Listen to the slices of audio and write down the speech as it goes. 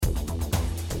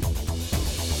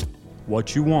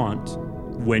what you want,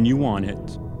 when you want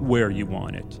it, where you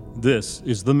want it. This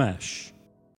is The Mesh.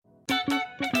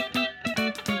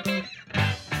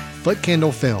 Foot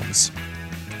Candle Films.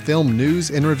 Film news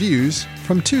and reviews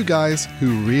from two guys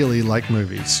who really like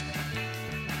movies.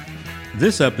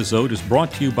 This episode is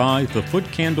brought to you by the Foot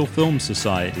Candle Film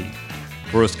Society.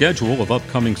 For a schedule of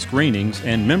upcoming screenings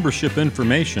and membership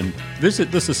information, visit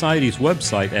the Society's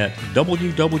website at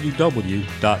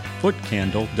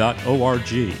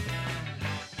www.footcandle.org.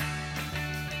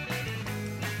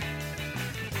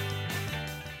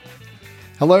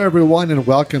 Hello, everyone, and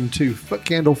welcome to Foot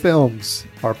Candle Films,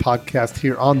 our podcast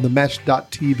here on the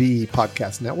Mesh.tv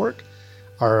podcast network,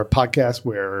 our podcast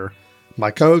where my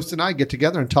co-host and I get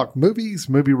together and talk movies,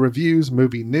 movie reviews,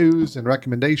 movie news, and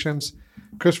recommendations.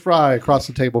 Chris Fry across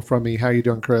the table from me. How are you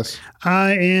doing, Chris?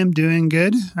 I am doing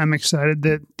good. I'm excited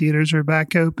that theaters are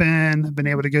back open. I've been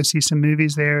able to go see some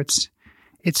movies there.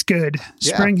 It's good.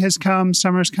 Yeah. Spring has come.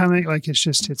 Summer's coming. Like it's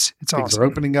Things awesome. are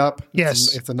opening up.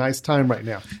 Yes. It's a nice time right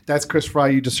now. That's Chris Fry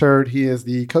you just heard. He is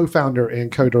the co-founder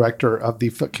and co-director of the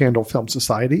Foot Candle Film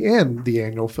Society and the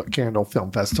annual Foot Candle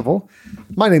Film Festival.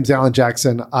 My name's Alan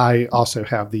Jackson. I also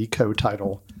have the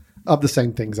co-title of the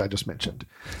same things I just mentioned.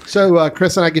 So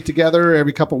Chris and I get together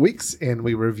every couple of weeks and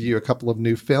we review a couple of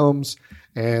new films.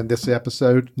 And this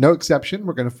episode, no exception,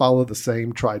 we're going to follow the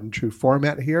same tried and true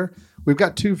format here. We've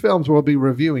got two films we'll be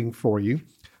reviewing for you.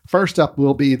 First up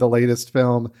will be the latest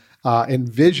film,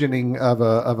 Envisioning of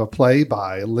a play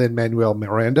by Lin-Manuel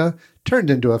Miranda, turned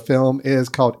into a film, is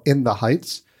called In The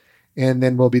Heights. And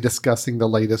then we'll be discussing the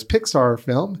latest Pixar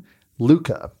film,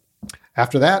 Luca.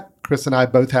 After that, Chris and I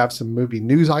both have some movie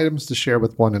news items to share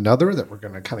with one another that we're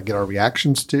going to kind of get our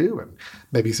reactions to and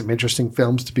maybe some interesting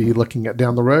films to be looking at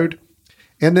down the road.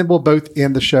 And then we'll both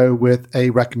end the show with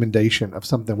a recommendation of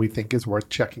something we think is worth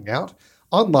checking out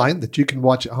online that you can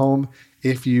watch at home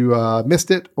if you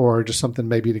missed it or just something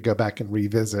maybe to go back and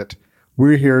revisit.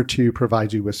 We're here to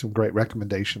provide you with some great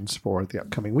recommendations for the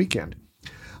upcoming weekend.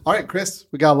 All right, Chris,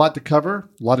 we got a lot to cover,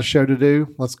 a lot of show to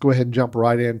do. Let's go ahead and jump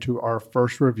right into our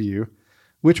first review,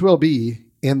 which will be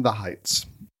In the Heights.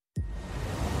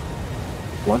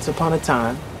 Once upon a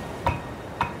time,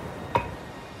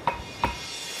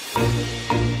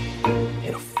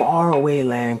 in a faraway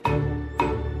land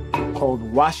called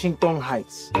Washington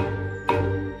Heights.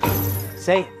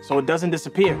 Say it so it doesn't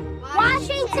disappear.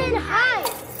 Washington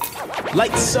Heights!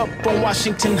 Lights up on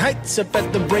Washington Heights. Up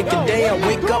at the break of day, I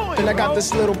wake up and I got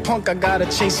this little punk I gotta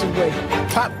chase away.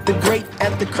 Pop the grate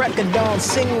at the crack of dawn,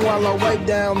 sing while I wipe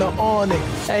down the awning.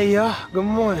 Hey, y'all, good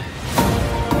morning.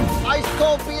 Ice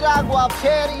cold piragua,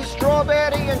 cherry,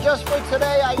 strawberry, and just for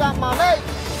today, I got my mate.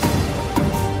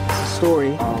 It's a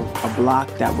story of a block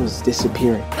that was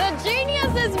disappearing. The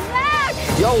genius is back!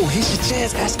 Yo, here's your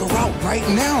chance. Ask her out right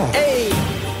now. Hey!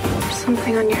 There's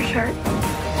something on your shirt.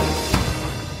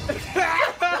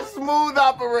 Smooth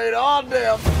operator, all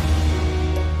damn.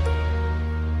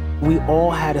 We all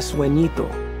had a sueñito.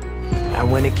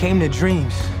 And when it came to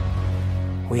dreams,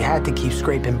 we had to keep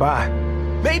scraping by.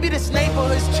 Maybe this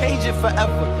neighborhood's changing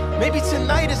forever. Maybe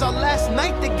tonight is our last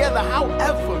night together,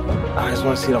 however. I just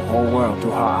want to see the whole world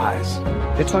through her eyes.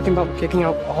 They're talking about kicking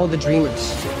out all the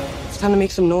dreamers. It's time to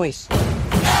make some noise.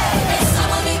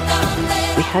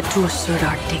 We had to assert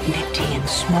our dignity in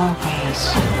small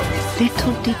ways.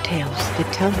 Little details that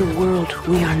tell the world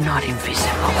we are not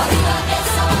invisible.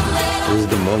 This is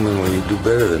the moment when you do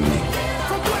better than me.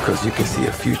 Because you can see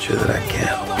a future that I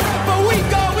can't. But we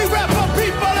go, we rap for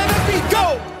people, and we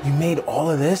go! You made all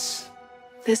of this?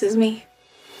 This is me.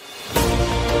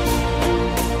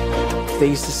 They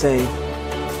used to say,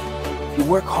 if you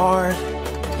work hard,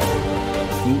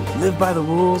 you live by the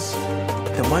rules,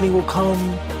 the money will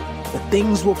come, the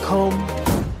things will come.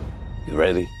 You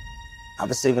ready? I've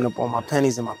been saving up all my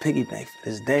pennies in my piggy bank for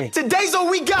this day. Today's all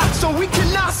we got, so we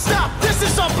cannot stop. This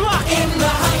is our block. In the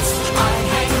Heights, I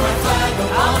hang my flag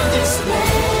on display.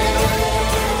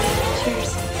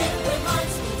 Cheers.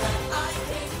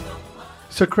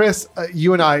 So, Chris,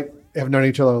 you and I have known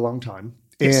each other a long time.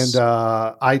 Yes. And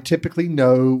I typically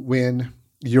know when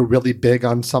you're really big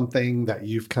on something that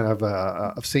you've kind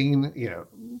of seen, you know.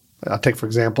 I'll take, for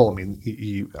example, I mean,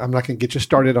 I'm not going to get you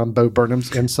started on Bo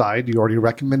Burnham's Inside. You already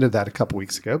recommended that a couple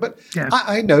weeks ago. But Yeah.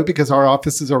 I know because our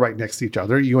offices are right next to each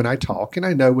other. You and I talk, and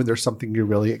I know when there's something you're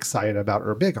really excited about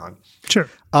or big on. Sure.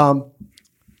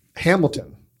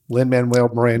 Hamilton,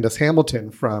 Lin-Manuel Miranda's Hamilton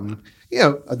from,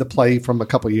 the play from a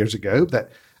couple of years ago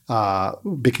that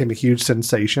became a huge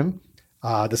sensation.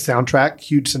 The soundtrack,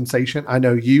 huge sensation. I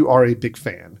know you are a big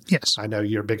fan. Yes. I know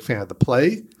you're a big fan of the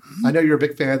play. I know you're a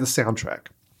big fan of the soundtrack.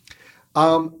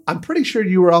 I'm pretty sure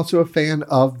you were also a fan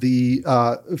of the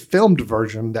filmed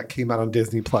version that came out on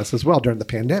Disney Plus as well during the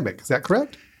pandemic. Is that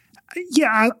correct?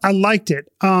 Yeah, I liked it.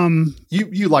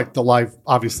 You liked the live,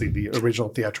 obviously the original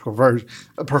theatrical version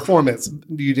performance.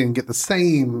 You didn't get the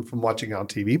same from watching it on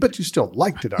TV, but you still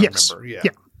liked it. I remember. Yeah.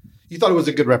 You thought it was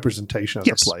a good representation of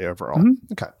the play overall.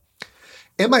 Mm-hmm. Okay.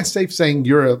 Am I safe saying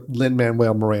you're a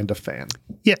Lin-Manuel Miranda fan?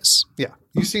 Yes. Yeah.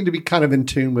 You seem to be kind of in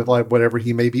tune with like whatever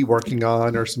he may be working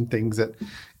on or some things that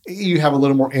you have a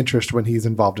little more interest when he's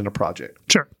involved in a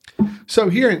project. Sure. So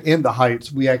here in The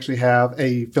Heights, we actually have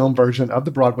a film version of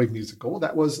the Broadway musical.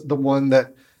 That was the one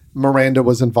that Miranda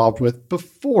was involved with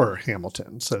before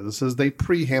Hamilton. So this is the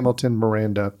pre-Hamilton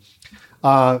Miranda.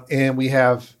 And we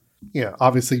have,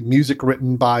 obviously music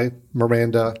written by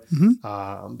Miranda.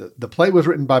 Mm-hmm. The play was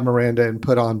written by Miranda and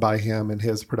put on by him and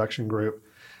his production group.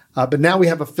 But now we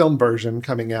have a film version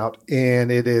coming out,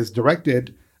 and it is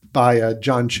directed by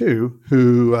John Chu,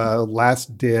 who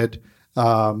last did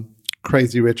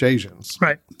Crazy Rich Asians.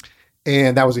 Right.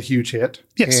 And that was a huge hit.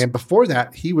 Yes. And before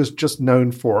that, he was just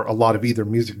known for a lot of either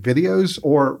music videos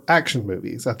or action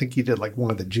movies. I think he did like one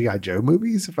of the G.I. Joe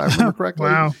movies, if I remember correctly.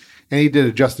 Wow. And he did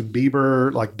a Justin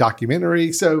Bieber like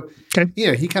documentary. So,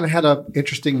 he kind of had an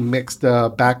interesting mixed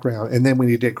background. And then when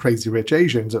he did Crazy Rich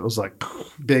Asians, it was like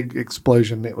big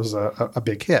explosion. It was a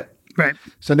big hit. Right.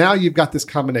 So now you've got this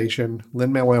combination,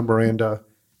 Lin-Manuel Miranda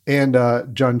and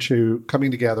John Chu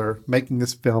coming together, making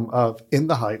this film of In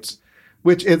the Heights,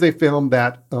 which is a film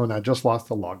that, and I just lost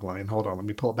the log line. Hold on, let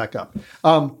me pull it back up.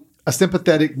 A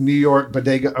sympathetic New York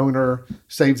bodega owner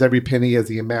saves every penny as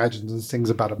he imagines and sings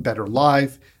about a better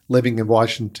life, living in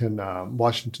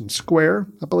Washington Square,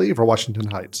 I believe, or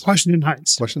Washington Heights. Washington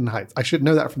Heights. Washington Heights. I should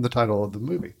know that from the title of the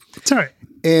movie. It's all right.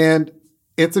 And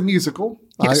it's a musical.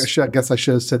 Yes. I guess I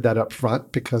should have said that up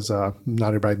front because not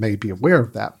everybody may be aware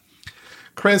of that.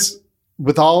 Chris,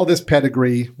 with all this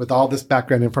pedigree, with all this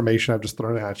background information I've just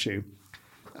thrown at you,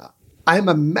 I'm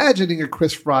imagining a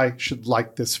Chris Fry should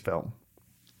like this film.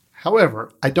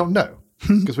 However, I don't know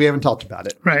because we haven't talked about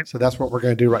it. Right. So that's what we're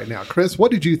going to do right now. Chris,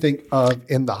 what did you think of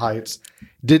In the Heights?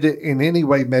 Did it in any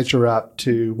way measure up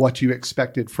to what you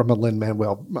expected from a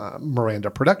Lin-Manuel Miranda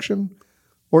production?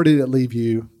 Or did it leave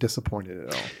you disappointed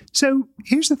at all? So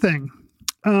here's the thing.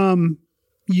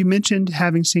 You mentioned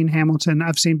having seen Hamilton.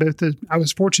 I've seen both. I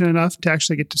was fortunate enough to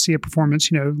actually get to see a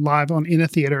performance, live in a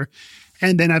theater.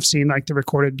 And then I've seen like the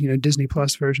recorded, Disney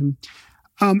Plus version.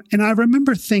 And I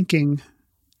remember thinking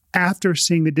after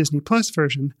seeing the Disney Plus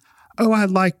version, I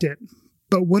liked it.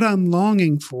 But what I'm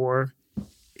longing for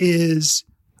is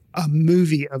a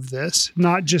movie of this,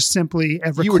 not just simply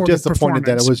a recorded performance. You were disappointed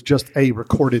that it was just a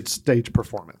recorded stage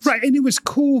performance. Right. And it was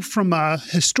cool from a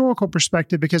historical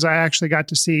perspective because I actually got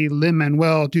to see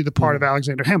Lin-Manuel do the part of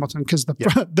Alexander Hamilton because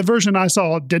the version I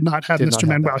saw did not have Mr.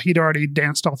 Manuel. He'd already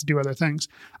danced off to do other things.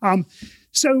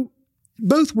 So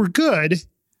both were good,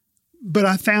 but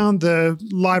I found the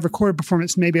live recorded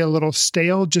performance maybe a little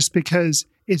stale just because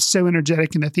it's so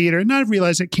energetic in the theater. And I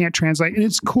realize it can't translate. And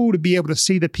it's cool to be able to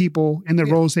see the people in the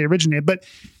roles they originated. But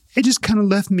it just kind of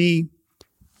left me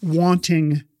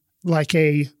wanting like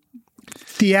a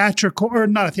theatrical, or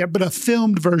not a theatrical, but a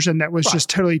filmed version that was just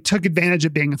totally took advantage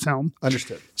of being a film.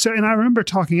 Understood. So, and I remember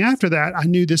talking after that, I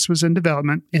knew this was in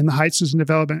development, In the Heights was in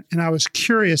development. And I was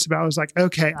curious about, I was like,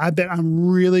 okay, I bet I'm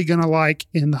really going to like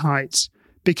In the Heights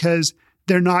because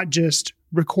they're not just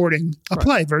recording a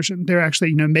play version. They're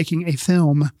actually, making a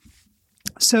film.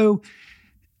 So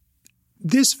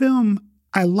this film,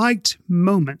 I liked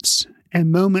moments,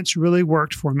 and moments really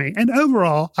worked for me. And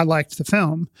overall, I liked the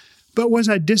film. But was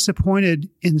I disappointed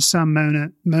in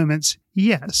some moments?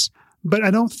 Yes. But I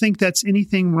don't think that's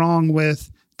anything wrong with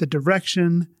the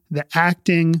direction, the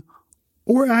acting,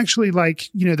 or actually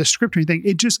the script or anything.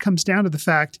 It just comes down to the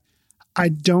fact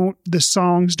the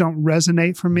songs don't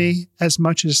resonate for me as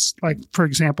much as, like, for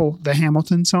example, the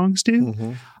Hamilton songs do.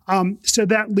 Mm-hmm. So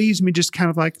that leaves me just kind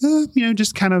of like,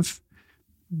 just kind of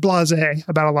blasé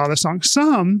about a lot of the songs.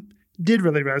 Some did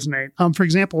really resonate. For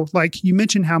example, like you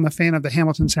mentioned how I'm a fan of the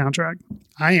Hamilton soundtrack.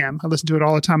 I am. I listen to it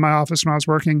all the time in my office when I was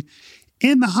working.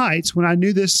 In the Heights, when I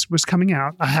knew this was coming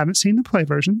out, I haven't seen the play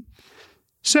version.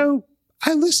 So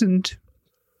I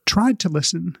tried to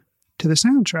listen to the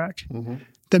soundtrack. Mm-hmm.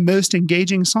 The most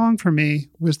engaging song for me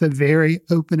was the very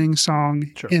opening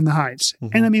song In the Heights.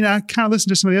 Mm-hmm. And I mean, I kind of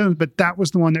listened to some of the others, but that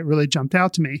was the one that really jumped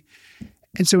out to me.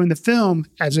 And so in the film,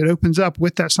 as it opens up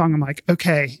with that song, I'm like,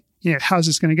 okay, how's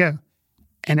this going to go?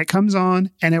 And it comes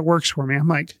on and it works for me. I'm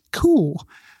like, cool.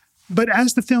 But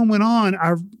as the film went on,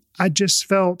 I just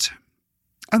felt,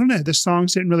 I don't know, the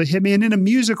songs didn't really hit me. And in a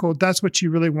musical, that's what you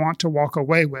really want to walk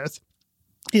away with,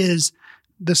 is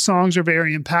The songs are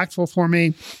very impactful for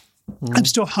me. I'm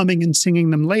still humming and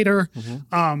singing them later.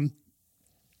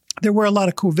 There were a lot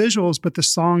of cool visuals, but the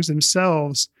songs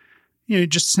themselves,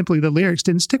 just simply the lyrics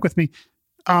didn't stick with me.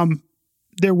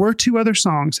 There were 2 other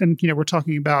songs, and we're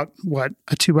talking about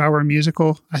a 2-hour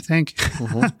musical, I think.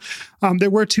 There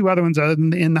were 2 other ones other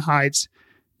than In the Heights.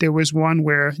 There was one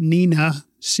where Nina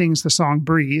sings the song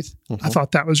 "Breathe." I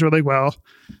thought that was really well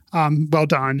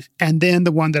done. And then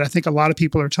the one that I think a lot of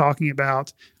people are talking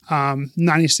about,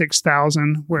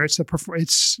 96,000, where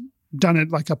it's done at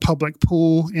like a public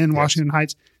pool in Washington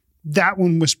Heights. That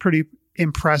one was pretty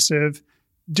impressive,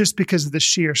 just because of the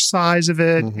sheer size of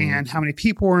it and how many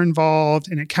people were involved.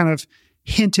 And it kind of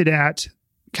hinted at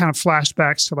kind of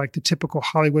flashbacks to like the typical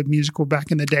Hollywood musical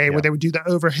back in the day where they would do the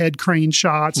overhead crane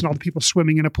shots and all the people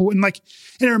swimming in a pool. And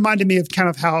it reminded me of kind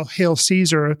of how Hail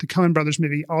Caesar, the Coen Brothers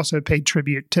movie, also paid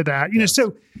tribute to that.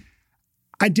 So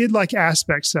I did like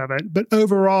aspects of it, but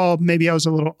overall, maybe I was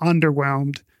a little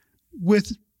underwhelmed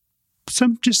with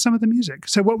some of the music.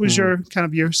 So what was some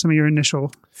of your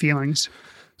initial feelings?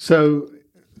 So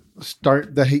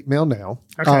start the hate mail now.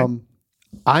 Okay.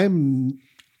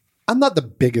 I'm not the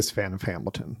biggest fan of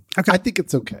Hamilton. Okay. I think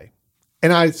it's okay.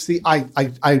 And I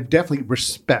definitely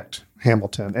respect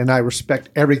Hamilton, and I respect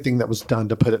everything that was done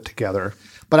to put it together.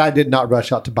 But I did not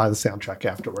rush out to buy the soundtrack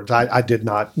afterwards. I did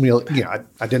not really,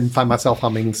 I didn't find myself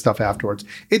humming stuff afterwards.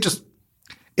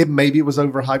 Maybe it was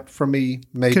overhyped for me.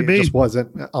 Maybe it just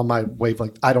wasn't on my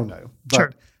wavelength. I don't know.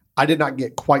 But I did not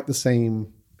get quite the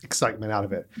same excitement out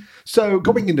of it. So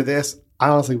going into this, I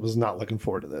honestly was not looking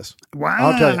forward to this. Wow.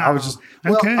 I'll tell you, I was just,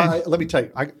 let me tell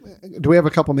you, do we have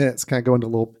a couple minutes? Can I go into a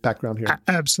little background here?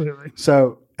 Absolutely.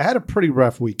 So I had a pretty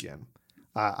rough weekend.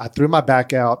 I threw my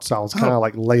back out, so I was kind of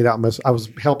like laid out. I was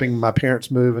helping my parents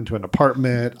move into an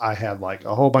apartment. I had like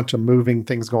a whole bunch of moving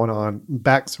things going on,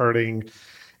 back's hurting.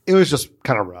 It was just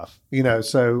kind of rough,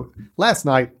 So last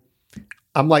night,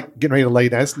 I'm like getting ready to lay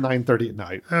down. It's 9:30 at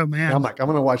night. Oh, man. And I'm like, I'm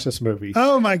going to watch this movie.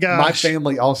 Oh, my gosh. My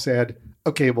family all said,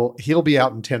 okay, well, he'll be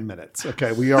out in 10 minutes.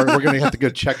 Okay, we're going to have to go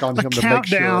check on him to make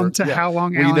sure. Countdown to how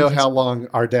long we know how long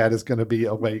our dad is going to be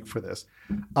awake for this.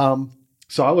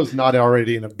 So I was not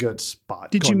already in a good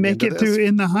spot. Did you make it through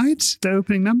In the Heights, the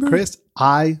opening number? Chris,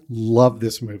 I love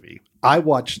this movie. I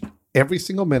watched every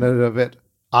single minute of it,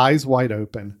 eyes wide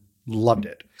open, loved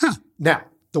it. Huh. Now,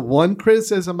 the one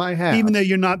criticism I have, even though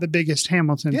you're not the biggest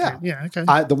Hamilton fan. Yeah, okay.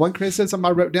 The one criticism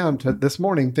I wrote down to this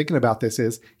morning thinking about this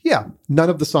is, none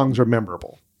of the songs are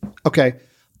memorable. Okay.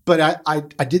 But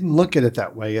I didn't look at it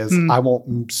that way as I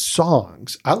want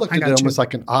songs. I looked at it almost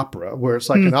like an opera, where it's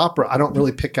like an opera. I don't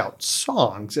really pick out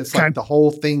songs. It's like the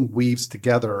whole thing weaves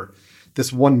together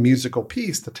this one musical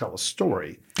piece to tell a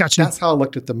story. Gotcha. That's how I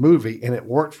looked at the movie, and it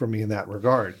worked for me in that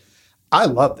regard. I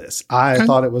love this. I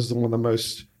thought it was one of the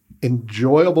most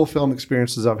enjoyable film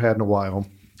experiences I've had in a while.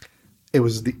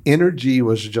 The energy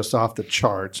was just off the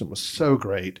charts and was so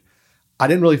great. I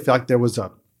didn't really feel like there was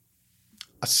a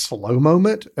slow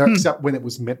moment, except when it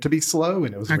was meant to be slow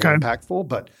and it was very impactful.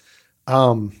 But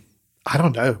I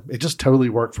don't know. It just totally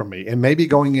worked for me. And maybe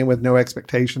going in with no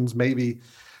expectations, maybe,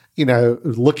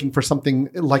 looking for something,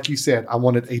 like you said, I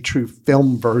wanted a true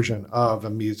film version of a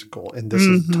musical. And this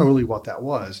is totally what that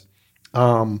was.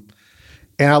 And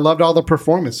I loved all the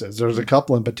performances. There's a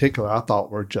couple in particular I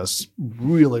thought were just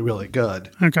really, really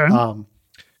good. Okay.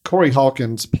 Corey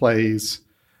Hawkins plays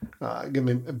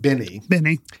Benny.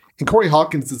 And Corey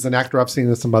Hawkins is an actor I've seen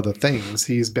in some other things.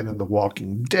 He's been in The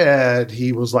Walking Dead.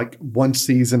 He was like one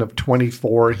season of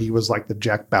 24. He was like the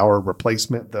Jack Bauer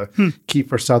replacement, the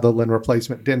Kiefer Sutherland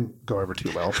replacement. Didn't go over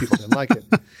too well. People didn't like it.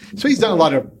 So he's done a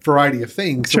lot of variety of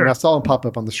things. So when I saw him pop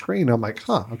up on the screen, I'm like,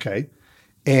 okay.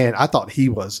 And I thought he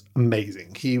was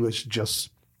amazing. He was just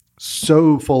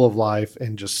so full of life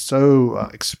and just so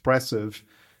expressive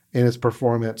in his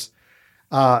performance.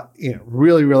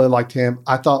 Really, really liked him.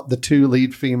 I thought the 2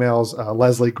 lead females,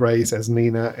 Leslie Grace as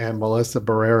Nina and Melissa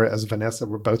Barrera as Vanessa,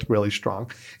 were both really strong.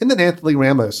 And then Anthony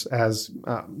Ramos as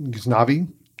Gusnavi,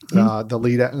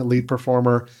 the lead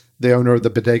performer, the owner of the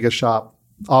bodega shop,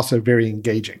 also very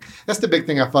engaging. That's the big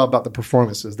thing I thought about the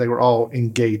performances. They were all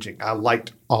engaging. I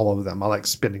liked all of them. I liked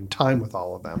spending time with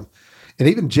all of them. And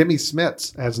even Jimmy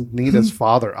Smits as Nina's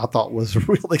father, I thought was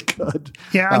really good.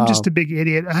 Yeah, I'm just a big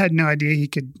idiot. I had no idea he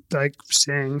could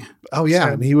sing. Oh yeah,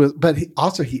 so. And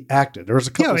he acted. There was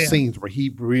a couple of scenes where he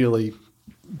really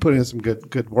put in some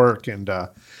good work. And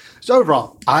so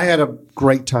overall, I had a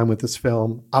great time with this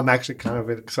film. I'm actually kind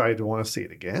of excited to want to see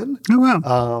it again. Oh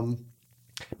wow.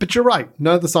 But you're right.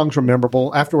 None of the songs were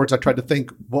memorable. Afterwards, I tried to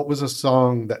think what was a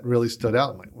song that really stood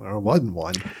out. I'm like, well, there wasn't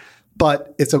one.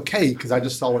 But it's okay because I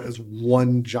just saw it as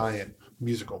one giant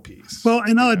musical piece. Well,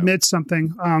 and I'll admit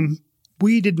something.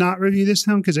 We did not review this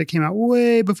film because it came out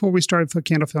way before we started Foot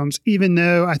Candle Films, even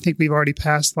though I think we've already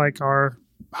passed like our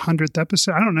 100th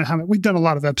episode. I don't know how many. We've done a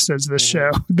lot of episodes of this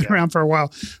show. We've been around for a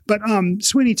while. But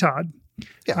Sweeney Todd,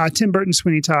 Tim Burton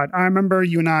Sweeney Todd. I remember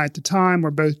you and I at the time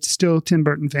were both still Tim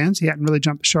Burton fans. He hadn't really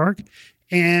jumped the shark.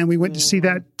 And we went to see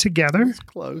that together. It's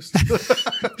close.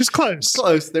 It was close.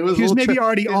 Close. There was he was maybe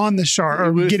already on the shark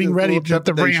or getting ready.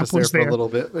 The ramp was there for a little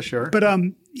bit, but sure. But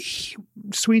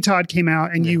Sweeney Todd came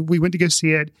out, and we went to go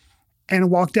see it, and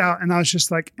walked out, and I was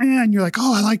just like, and you're like,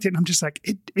 oh, I liked it, and I'm just like,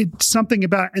 it's something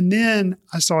about. And then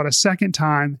I saw it a second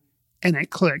time, and it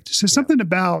clicked. So something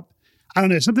about, I don't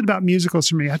know, something about musicals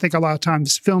for me. I think a lot of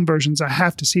times film versions, I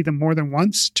have to see them more than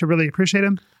once to really appreciate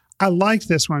them. I liked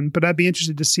this one, but I'd be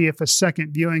interested to see if a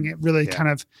second viewing it really kind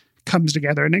of comes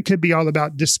together. And it could be all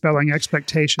about dispelling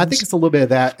expectations. I think it's a little bit of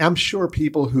that. I'm sure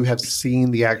people who have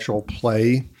seen the actual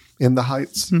play In the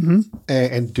Heights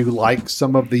and do like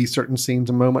some of the certain scenes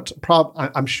and moments,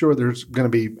 I'm sure there's going to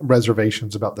be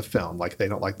reservations about the film. Like they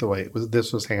don't like the way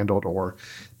this was handled, or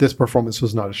this performance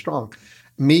was not as strong.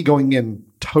 Me going in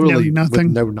totally with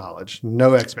no knowledge,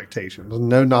 no expectations,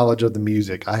 no knowledge of the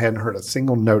music. I hadn't heard a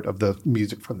single note of the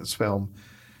music from this film.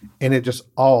 And it just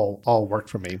all worked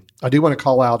for me. I do want to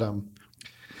call out,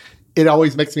 it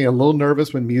always makes me a little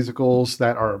nervous when musicals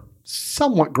that are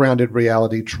somewhat grounded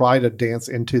reality try to dance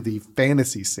into the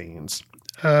fantasy scenes.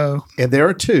 Oh. And there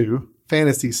are two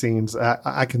fantasy scenes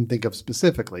I can think of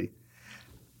specifically.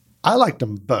 I liked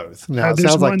them both. Now, it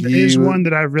sounds like there's one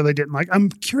that I really didn't like. I'm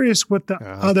curious what the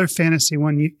other fantasy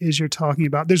one is you're talking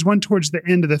about. There's one towards the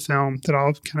end of the film that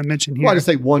I'll kind of mention here. Well, I just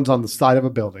say one's on the side of a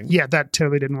building. Yeah, that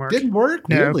totally didn't work. Didn't work?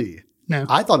 No. Really? No.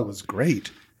 I thought it was great.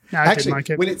 No, I Actually, didn't like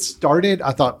it. When it started,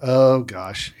 I thought, oh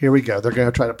gosh, here we go. They're going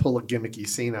to try to pull a gimmicky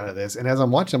scene out of this. And as I'm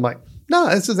watching, I'm like, no,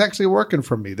 this is actually working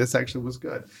for me. This actually was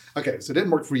good. Okay, so it didn't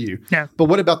work for you. Yeah. But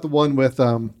what about the one with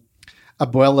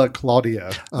Abuela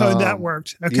Claudia? That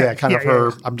worked. Okay. Yeah, kind of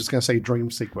her, I'm just going to say dream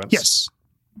sequence. Yes.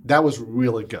 That was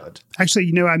really good.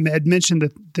 Actually, I had mentioned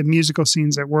the musical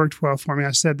scenes that worked well for me.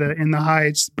 I said that In the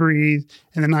Heights, Breathe,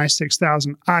 and the Nice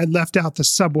 6000. I left out the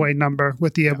subway number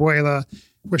with the Abuela,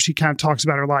 where she kind of talks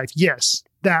about her life. Yes,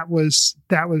 that was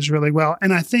really well.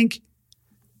 And I think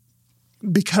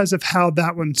because of how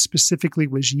that one specifically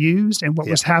was used and what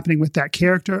was happening with that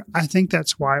character, I think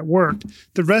that's why it worked.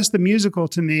 The rest of the musical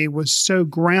to me was so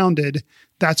grounded.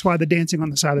 That's why the dancing on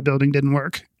the side of the building didn't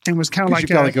work. And was kind of like, you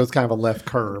felt like it was kind of a left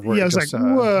curve. Yeah, I was like,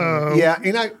 whoa. Yeah,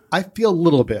 and I feel a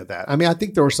little bit of that. I mean, I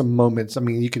think there were some moments. I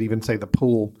mean, you could even say the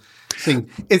pool scene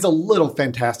is a little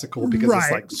fantastical because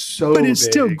it's like so but it's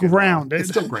big still grounded. It's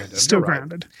still grounded. Still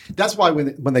grounded. That's why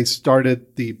when they started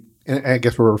and I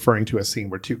guess we're referring to a scene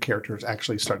where two characters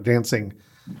actually start dancing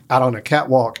out on a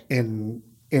catwalk and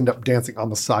end up dancing on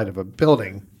the side of a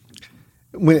building.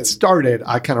 When it started,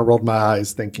 I kind of rolled my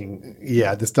eyes thinking,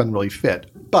 yeah, this doesn't really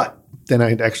fit. But then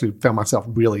I actually found myself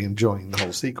really enjoying the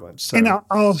whole sequence. So. And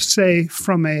I'll say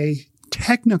from a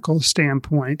technical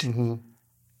standpoint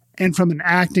and from an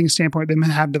acting standpoint, them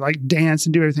having to like dance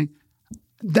and do everything,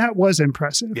 that was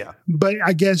impressive. Yeah. But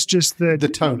I guess just the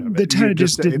tone of it. The tone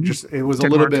it was a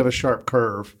little bit of a sharp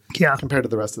curve compared to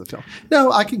the rest of the film.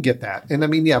 No, I can get that. And I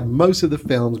mean, most of the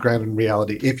films grounded in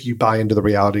reality, if you buy into the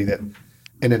reality that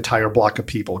an entire block of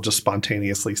people just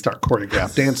spontaneously start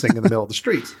choreographed dancing in the middle of the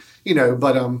streets,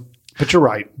 but you're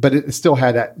right. But it still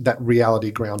had that reality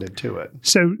grounded to it.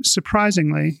 So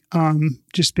surprisingly,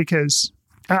 just because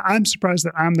I'm surprised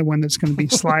that I'm the one that's going to be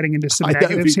sliding into some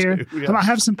negatives here. Yeah. I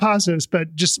have some positives,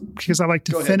 but just because I like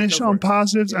to finish on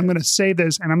positives, I'm going to say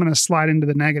those and I'm going to slide into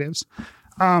the negatives.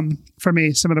 For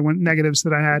me, some of the negatives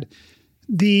that I had,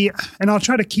 and I'll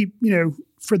try to keep,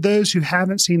 for those who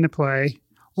haven't seen the play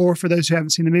or for those who haven't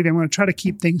seen the movie, I'm going to try to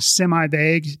keep things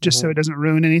semi-vague just so it doesn't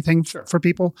ruin anything for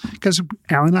people. Because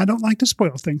Alan and I don't like to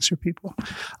spoil things for people.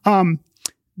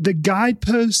 The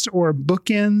guideposts or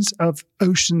bookends of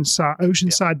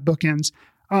Oceanside bookends,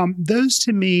 those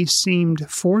to me seemed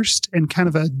forced and kind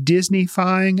of a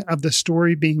Disney-fying of the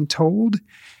story being told.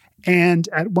 And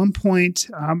at one point,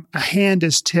 a hand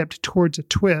is tipped towards a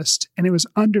twist, and it was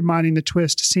undermining the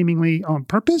twist seemingly on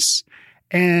purpose.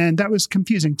 And that was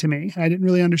confusing to me. I didn't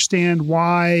really understand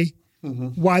why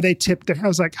they tipped their. I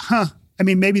was like, I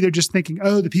mean, maybe they're just thinking,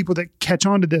 the people that catch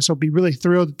on to this will be really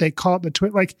thrilled that they caught the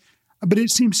twist. But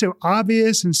it seems so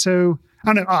obvious and so,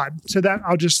 I don't know, odd. So that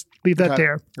I'll just leave that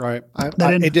there. Right.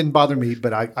 It didn't bother me,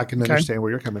 but I can understand where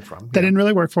you're coming from. That didn't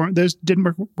really work for me. Those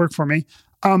didn't work for me.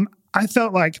 I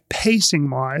felt like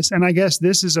pacing-wise, and I guess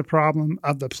this is a problem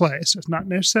of the play. So it's not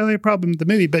necessarily a problem of the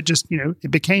movie, but just,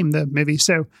 it became the movie.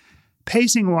 So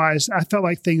pacing wise, I felt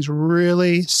like things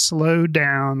really slowed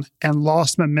down and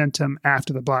lost momentum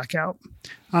after the blackout.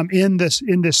 In this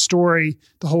story,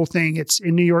 the whole thing, it's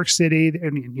in New York City,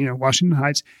 and Washington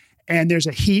Heights, and there's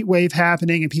a heat wave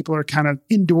happening, and people are kind of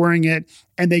enduring it,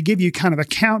 and they give you kind of a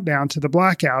countdown to the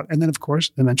blackout, and then of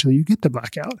course, eventually you get the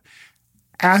blackout.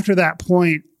 After that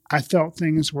point, I felt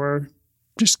things were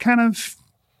just kind of.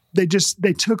 They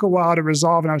took a while to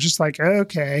resolve, and I was just like,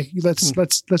 okay,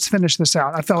 let's finish this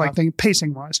out. I felt like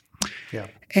pacing wise. Yeah.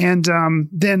 And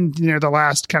then the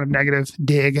last kind of negative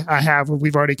dig I have, what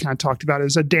we've already kind of talked about,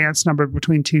 is a dance number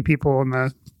between two people on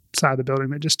the side of the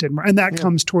building that just didn't work, and that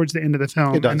comes towards the end of the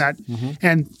film, it does.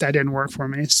 and that didn't work for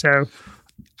me. So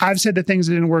I've said the things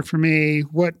that didn't work for me.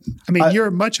 You're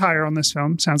much higher on this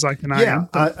film, sounds like, than I am.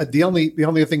 The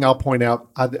only thing I'll point out,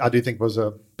 I do think was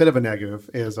a bit of a negative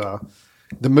is.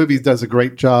 The movie does a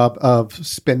great job of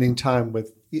spending time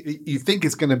with, you think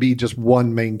it's going to be just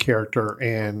one main character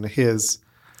and his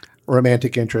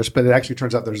romantic interest, but it actually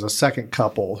turns out there's a second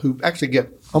couple who actually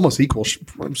get almost equal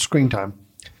screen time.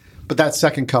 But that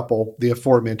second couple, the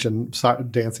aforementioned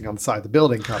dancing on the side of the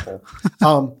building couple,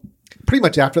 pretty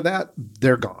much after that,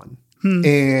 they're gone.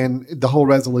 And the whole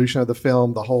resolution of the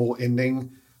film, the whole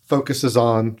ending focuses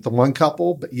on the one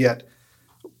couple, but yet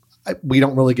we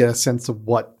don't really get a sense of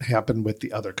what happened with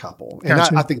the other couple. And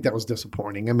I think that was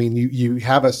disappointing. I mean, you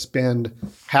have us spend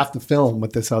half the film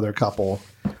with this other couple.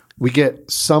 We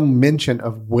get some mention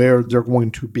of where they're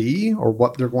going to be or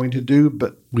what they're going to do,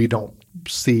 but we don't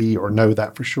see or know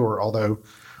that for sure, although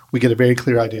we get a very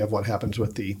clear idea of what happens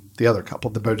with the other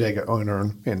couple, the bodega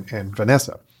owner and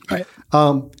Vanessa. Right.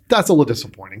 That's a little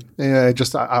disappointing.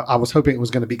 I was hoping it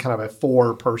was going to be kind of a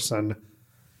 4-person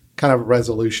kind of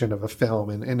resolution of a film,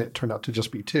 and it turned out to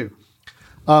just be 2.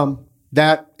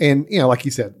 That, and like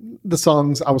you said, the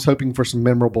songs, I was hoping for some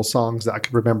memorable songs that I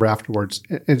could remember afterwards.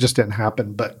 It just didn't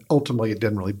happen, but ultimately it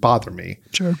didn't really bother me.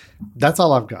 Sure. That's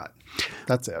all I've got.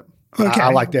 That's it. Okay.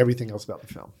 I liked everything else about the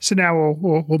film. So now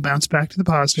we'll bounce back to the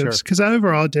positives, because I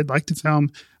overall did like the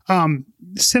film.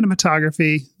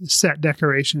 Cinematography, set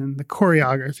decoration, the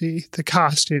choreography, the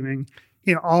costuming,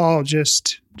 all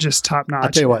just top notch.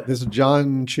 I'll tell you what, this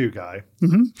John Chu guy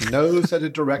knows how to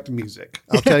direct music.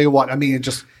 I'll tell you what, I mean,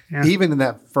 even in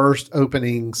that first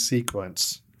opening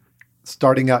sequence,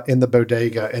 starting out in the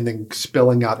bodega and then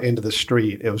spilling out into the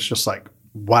street, it was just like,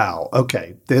 wow,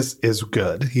 okay, this is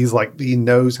good. He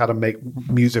knows how to make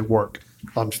music work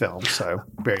on film. So,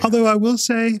 although I will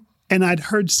say, and I'd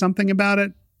heard something about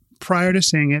it prior to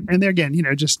seeing it, and there again,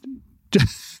 just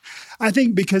I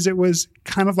think because it was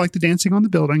kind of like the dancing on the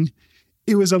building,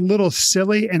 it was a little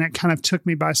silly, and it kind of took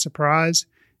me by surprise.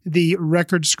 The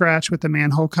record scratch with the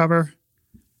manhole cover.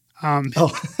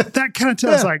 That kind of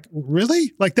tells like,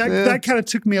 really? Like that kind of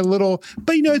took me a little,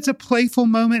 but it's a playful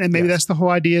moment, and maybe that's the whole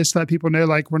idea, so that people know,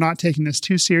 like, we're not taking this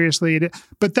too seriously.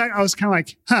 But that, I was kind of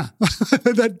like,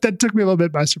 that took me a little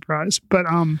bit by surprise, but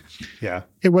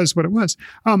it was what it was.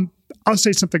 I'll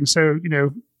say something. So,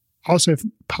 also a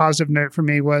positive note for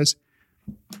me was,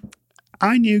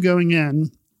 I knew going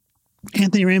in,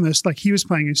 Anthony Ramos, like, he was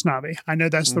playing Usnavi. I know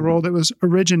that's the role that was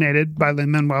originated by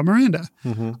Lin-Manuel Miranda.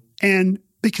 And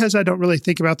because I don't really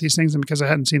think about these things, and because I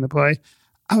hadn't seen the play,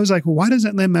 I was like, why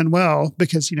doesn't Lin-Manuel,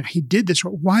 because, he did this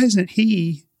role, why isn't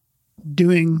he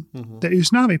doing the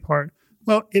Usnavi part?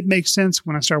 Well, it makes sense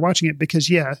when I started watching it, because,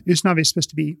 Usnavi is supposed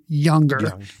to be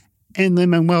younger, and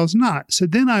Lin-Manuel's not. So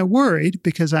then I worried,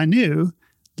 because I knew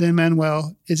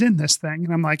Lin-Manuel is in this thing.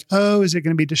 And I'm like, oh, is it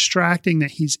going to be distracting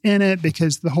that he's in it?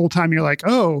 Because the whole time you're like,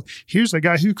 oh, here's the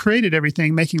guy who created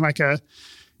everything, making like a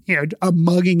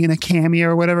mugging in a cameo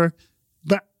or whatever.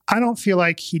 But I don't feel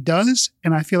like he does.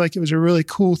 And I feel like it was a really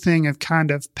cool thing of kind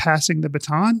of passing the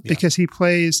baton, because he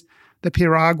plays the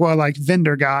Piragua like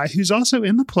vendor guy who's also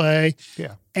in the play.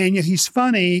 Yeah. And he's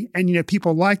funny, and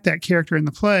people like that character in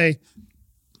the play.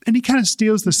 And he kind of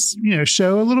steals this,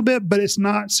 show a little bit, but it's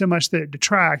not so much that it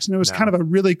detracts. And it was kind of a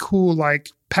really cool, like,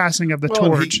 passing of the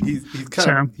torch.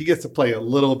 He gets to play a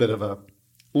little bit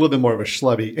more of a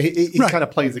schlubby. He kind of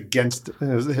plays against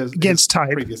his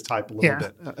type. Previous type a little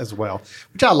bit as well,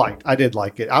 which I liked. I did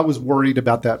like it. I was worried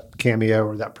about that cameo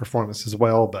or that performance as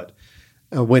well, but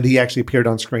when he actually appeared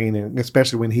on screen, and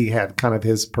especially when he had kind of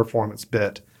his performance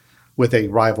bit with a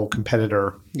rival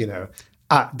competitor,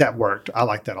 that worked. I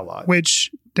like that a lot. Which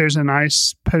there's a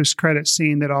nice post-credit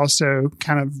scene that also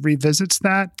kind of revisits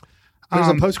that. There's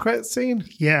a post-credit scene?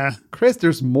 Yeah. Chris,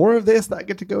 there's more of this that I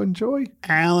get to go enjoy?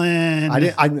 Alan.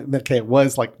 Okay, it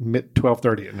was like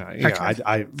 12:30 at night. Yeah,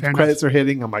 Okay. Credits are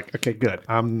hitting. I'm like, okay, good.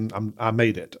 I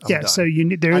made it. I'm done. So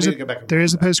there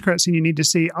is a post-credit scene you need to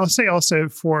see. I'll say also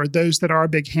for those that are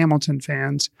big Hamilton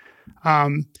fans,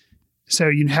 so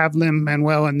you have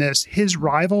Lin-Manuel in this. His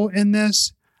rival in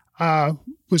this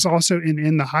was also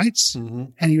in The Heights,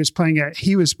 and he was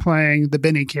playing the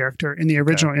Benny character in the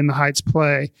original In the Heights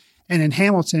play. And in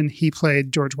Hamilton, he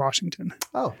played George Washington.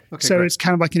 Oh, okay. So great. It's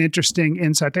kind of like an interesting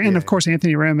insight there. And of course,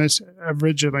 Anthony Ramos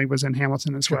originally was in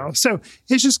Hamilton as well. So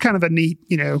it's just kind of a neat,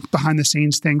 behind the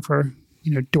scenes thing for,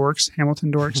 dorks,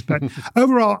 Hamilton dorks. But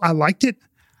overall, I liked it.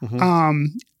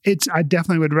 I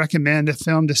definitely would recommend a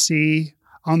film to see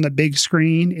on the big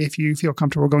screen if you feel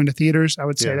comfortable going to theaters. I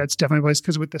would say that's definitely a place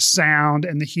because with the sound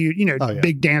and the huge,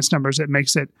 big dance numbers, it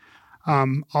makes it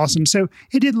awesome. So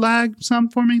it did lag some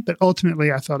for me, but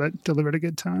ultimately I felt it delivered a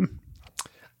good time.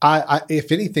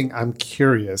 If anything, I'm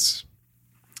curious.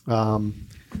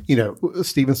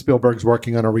 Steven Spielberg's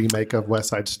working on a remake of West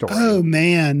Side Story. Oh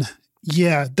man.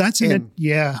 Yeah.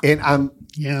 And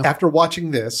after watching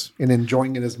this and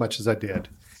enjoying it as much as I did,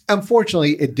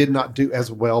 unfortunately, it did not do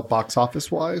as well box office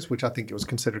wise, which I think it was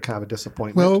considered kind of a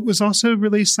disappointment. Well, it was also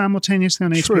released simultaneously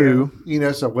on HBO.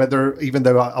 True. So even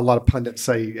though a lot of pundits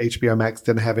say HBO Max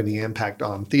didn't have any impact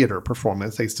on theater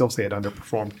performance, they still say it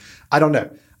underperformed. I don't know.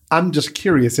 I'm just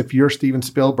curious if you're Steven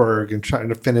Spielberg and trying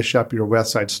to finish up your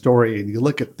West Side Story and you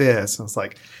look at this and it's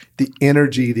like the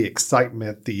energy, the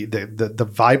excitement, the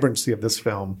vibrancy of this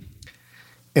film.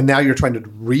 And now you're trying to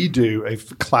redo a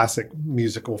classic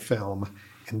musical film.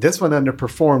 And this one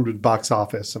underperformed with box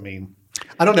office. I mean,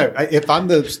 I don't know. If I'm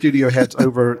the studio heads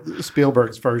over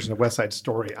Spielberg's version of West Side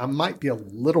Story, I might be a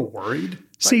little worried.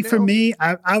 See, for me,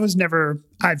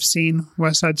 I've seen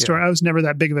West Side Story. I was never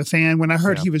that big of a fan. When I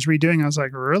heard he was redoing, I was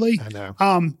like, really? I know.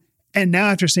 And now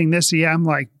after seeing this, I'm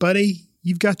like, buddy,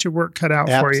 you've got your work cut out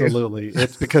for you. Absolutely.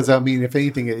 It's because, if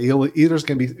anything, either's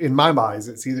going to be, in my eyes,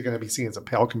 it's either going to be seen as a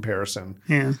pale comparison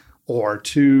or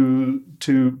too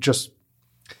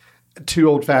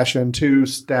old-fashioned, too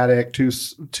static, too.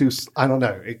 I don't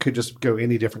know. It could just go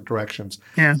any different directions.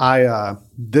 Yeah.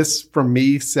 This for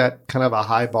me set kind of a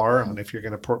high bar on if you're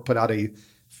going to put out a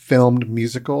filmed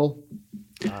musical.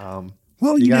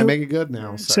 Well, you got to make it good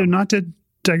now. So not to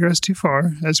digress too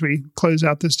far as we close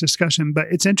out this discussion, but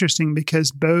it's interesting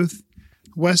because both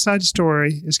West Side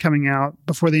Story is coming out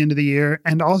before the end of the year,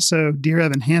 and also Dear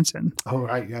Evan Hansen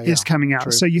is coming out.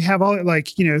 True. So you have all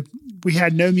we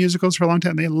had no musicals for a long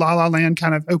time. The La La Land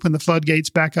kind of opened the floodgates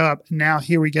back up. And now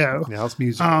here we go. Now it's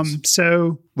musicals.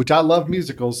 Which I love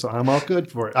musicals, so I'm all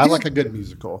good for it. I like a good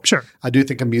musical. Sure. I do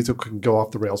think a musical can go off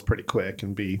the rails pretty quick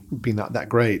and be not that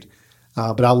great.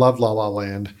 But I love La La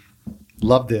Land.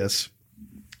 Love this.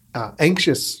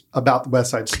 Anxious about the West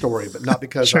Side Story, but not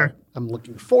because I'm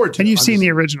looking forward to it. And you've seen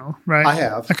the original, right? I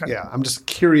have. Okay. Yeah. I'm just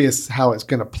curious how it's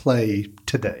going to play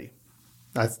today.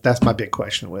 That's my big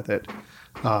question with it.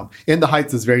 In the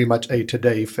Heights is very much a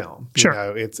today film.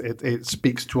 Sure. It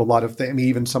speaks to a lot of things. I mean,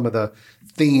 even some of the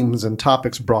themes and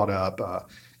topics brought up,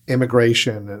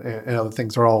 immigration and other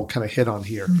things are all kind of hit on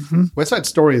here. Mm-hmm. West Side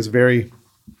Story is very,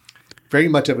 very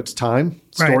much of its time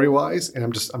story-wise, and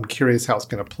I'm curious how it's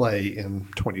going to play in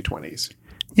 2020s.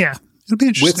 Yeah, it'll be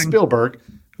interesting. With Spielberg,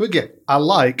 who again, I'm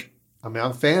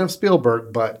a fan of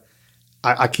Spielberg, but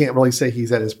I can't really say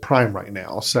he's at his prime right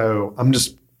now. So I'm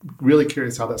just really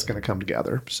curious how that's going to come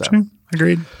together. So True.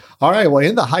 Agreed. All right. Well,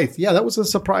 In the Heights. Yeah, that was a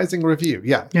surprising review.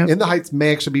 Yeah. Yep. In the Heights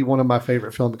may actually be one of my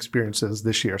favorite film experiences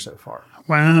this year so far.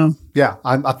 Wow. Yeah.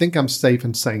 I think I'm safe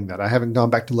in saying that. I haven't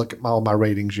gone back to look at all my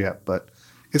ratings yet, but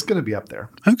it's going to be up there.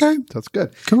 Okay. So that's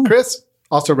good. Cool. Chris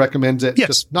also recommends it. Yes.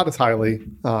 Just not as highly.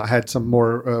 Had some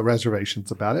more reservations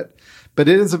about it. But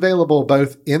it is available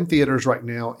both in theaters right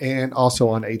now and also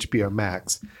on HBO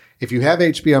Max. If you have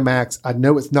HBO Max, I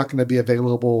know it's not going to be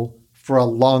available for a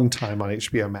long time on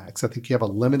HBO Max. I think you have a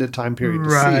limited time period to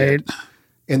see it.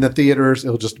 In the theaters,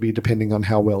 it'll just be depending on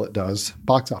how well it does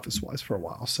box office-wise for a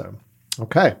while. So,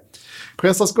 okay.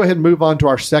 Chris, let's go ahead and move on to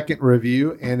our second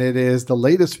review, and it is the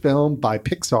latest film by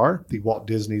Pixar, the Walt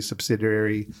Disney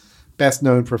subsidiary, best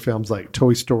known for films like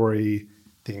Toy Story,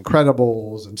 The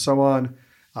Incredibles, and so on.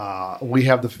 We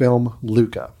have the film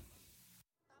Luca.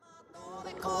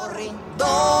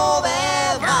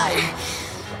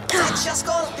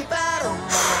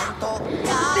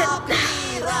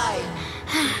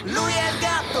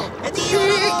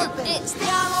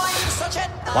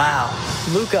 Wow,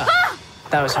 Luca.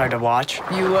 That was hard to watch.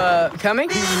 You, coming?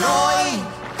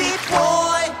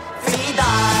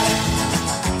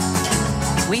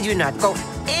 We do not go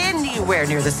anywhere anywhere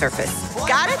near the surface.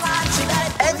 Got it?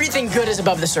 Everything good is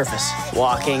above the surface.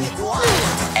 Walking.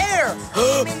 Air!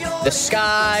 The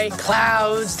sky,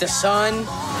 clouds, the sun.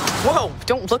 Whoa,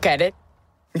 don't look at it.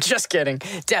 Just kidding.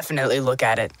 Definitely look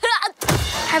at it.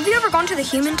 Have you ever gone to the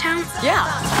human town? Yeah.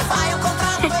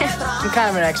 I'm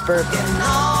kind of an expert.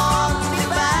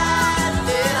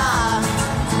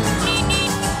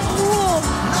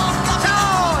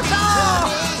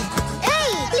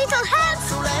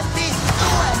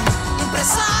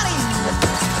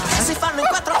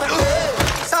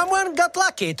 Someone got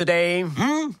lucky today. Hey,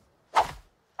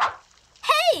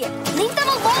 leave them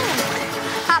alone.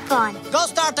 Hop on. Go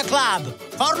start a club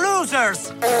for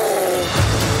losers.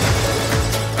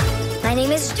 My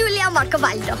name is Julia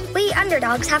Marcavaldo. We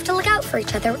underdogs have to look out for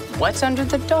each other. What's under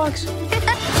the dogs?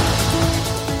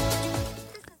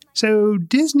 So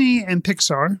Disney and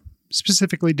Pixar,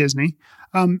 specifically Disney,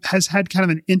 has had kind of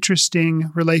an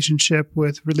interesting relationship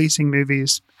with releasing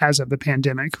movies as of the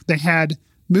pandemic. They had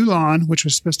Mulan, which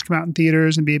was supposed to come out in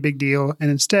theaters and be a big deal,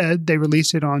 and instead they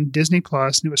released it on Disney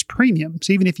Plus, and it was premium.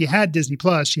 So even if you had Disney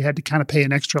Plus, you had to kind of pay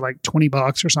an extra like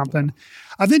 $20 or something.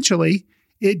 Eventually,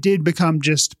 it did become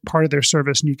just part of their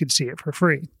service, and you could see it for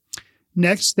free.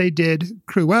 Next, they did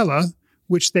Cruella,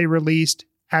 which they released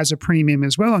as a premium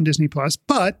as well on Disney Plus,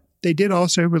 but they did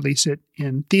also release it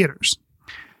in theaters.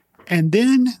 And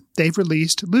then they've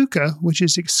released Luca, which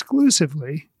is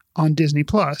exclusively on Disney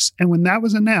Plus. And when that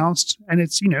was announced, and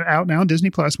it's, out now on Disney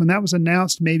Plus, when that was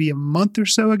announced maybe a month or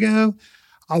so ago,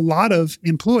 a lot of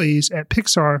employees at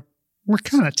Pixar were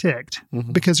kind of ticked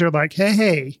because they're like,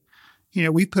 hey,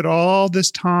 we put all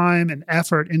this time and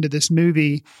effort into this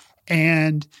movie,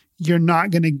 and you're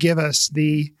not going to give us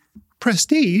the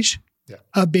prestige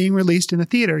of being released in the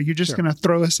theater. You're just going to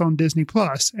throw us on Disney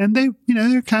Plus. And they,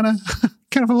 they're kind of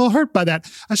a little hurt by that,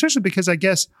 especially because I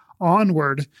guess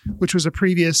Onward, which was a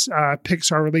previous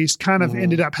Pixar release, kind of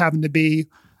ended up having to be.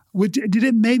 Did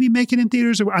it maybe make it in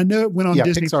theaters? I know it went on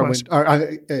Disney Plus.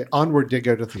 Onward did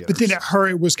go to theaters, but then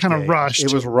it was kind of rushed.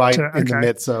 It was right in the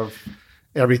midst of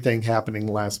everything happening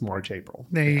last March, April.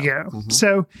 There you go.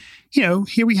 So,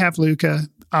 here we have Luca.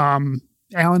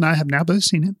 Alan and I have now both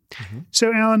seen it.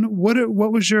 So, Alan, what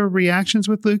was your reactions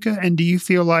with Luca? And do you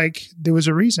feel like there was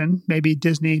a reason maybe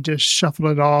Disney just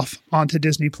shuffled it off onto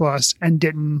Disney Plus and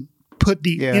didn't put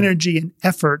the energy and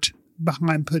effort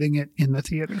behind putting it in the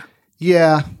theater?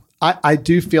 Yeah, I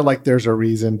do feel like there's a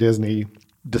reason Disney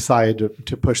decided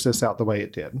to push this out the way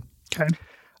it did. Okay.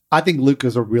 I think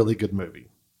Luca's a really good movie.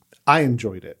 I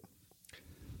enjoyed it.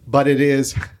 But it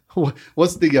is...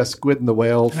 What's the squid and the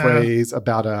whale phrase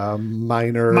about a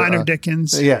minor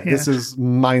Dickens? This is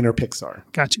minor Pixar.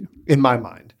 Got you. In my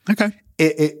mind. Okay.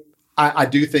 I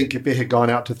do think if it had gone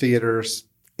out to theaters,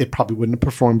 it probably wouldn't have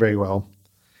performed very well.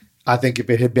 I think if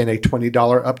it had been a $20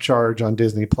 upcharge on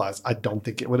Disney Plus, I don't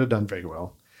think it would have done very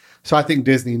well. So I think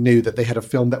Disney knew that they had a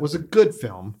film that was a good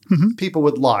film, people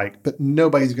would like, but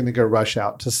nobody's going to go rush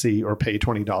out to see or pay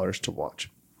 $20 to watch.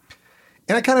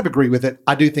 And I kind of agree with it.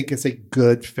 I do think it's a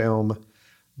good film,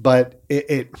 but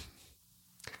it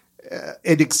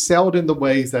excelled in the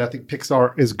ways that I think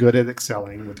Pixar is good at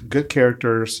excelling, with good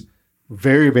characters,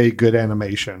 very, very good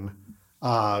animation,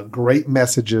 great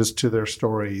messages to their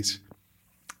stories.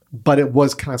 But it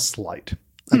was kind of slight,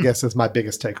 I guess, is my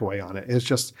biggest takeaway on it. It's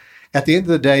just at the end of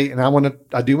the day, and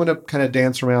I do want to kind of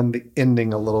dance around the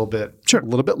ending a little bit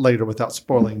later without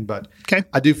spoiling. But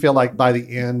I do feel like by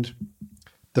the end,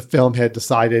 the film had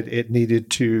decided it needed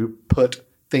to put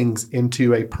things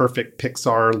into a perfect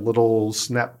Pixar little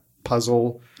snap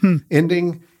puzzle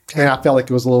ending. And I felt like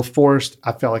it was a little forced.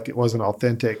 I felt like it wasn't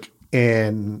authentic.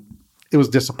 And it was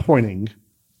disappointing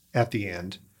at the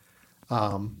end.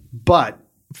 But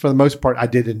for the most part, I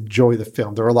did enjoy the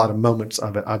film. There were a lot of moments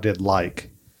of it I did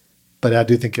like. But I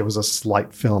do think it was a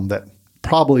slight film that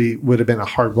probably would have been a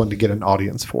hard one to get an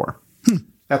audience for.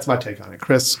 That's my take on it.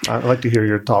 Chris, I'd like to hear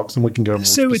your talks, and we can go more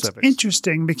specifics. So it's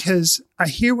interesting because I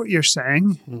hear what you're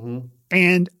saying,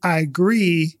 and I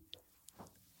agree,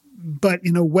 but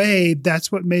in a way,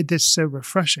 that's what made this so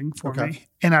refreshing for me,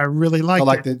 and I really liked it. I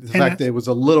like the fact that it was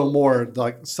a little more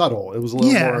subtle. It was a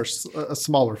little more a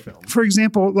smaller film. For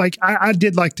example, I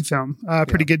did like the film,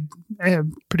 pretty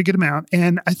good amount,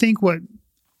 and I think and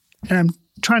I'm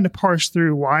trying to parse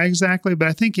through why exactly, but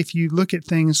I think if you look at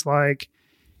things like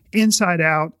Inside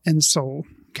Out and Soul,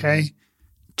 okay?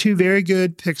 Two very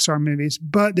good Pixar movies,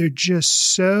 but they're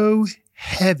just so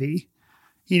heavy,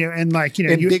 and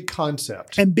big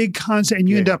concept. And big concept, and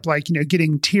you end up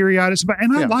getting teary-eyed.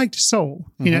 And I liked Soul,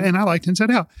 and I liked Inside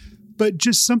Out. but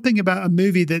just something about a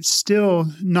movie that's still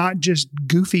not just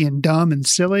goofy and dumb and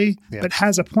silly, but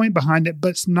has a point behind it, but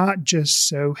it's not just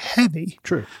so heavy.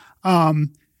 True. No,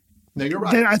 you're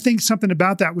right. I think something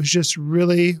about that was just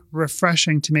really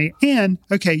refreshing to me. And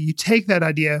okay, you take that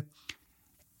idea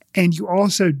and you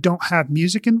also don't have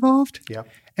music involved. Yeah.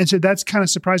 And so that's kind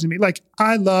of surprising me. Like,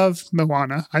 I love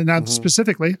Moana. I not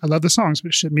specifically, I love the songs, but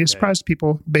it shouldn't be a surprise to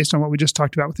people based on what we just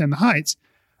talked about within the Heights.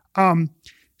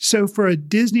 So for a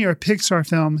Disney or a Pixar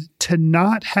film to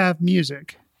not have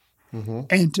music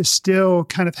and to still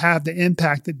kind of have the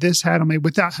impact that this had on me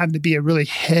without having to be a really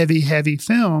heavy, heavy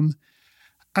film,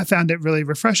 I found it really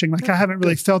refreshing. Like, I haven't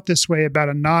really felt this way about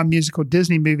a non-musical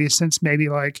Disney movie since maybe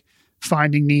like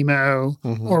Finding Nemo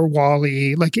or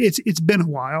WALL-E. Like, it's been a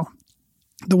while.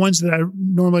 The ones that I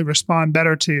normally respond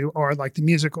better to are like the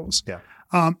musicals. Yeah.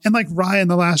 And like Raya and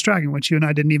the Last Dragon, which you and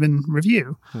I didn't even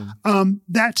review.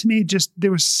 That to me, just there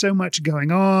was so much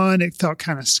going on. It felt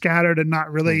kind of scattered and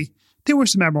not really, there were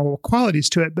some admirable qualities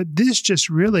to it, but this just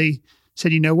really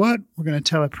said, you know what? We're going to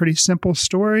tell a pretty simple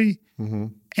story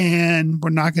and we're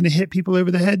not going to hit people over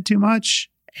the head too much.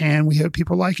 And we hope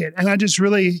people like it. And I just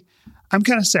really, I'm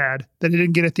kind of sad that it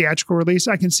didn't get a theatrical release.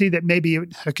 I can see that maybe,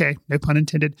 okay, no pun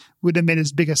intended, would have made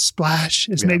as big a splash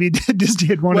as maybe Disney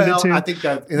had wanted it to. I think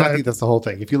that's the whole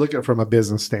thing. If you look at it from a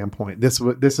business standpoint, this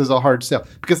is a hard sell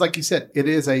because, like you said, it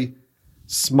is a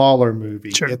smaller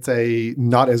movie. Sure. It's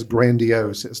not as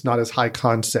grandiose. It's not as high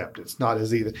concept. It's not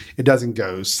as either. It doesn't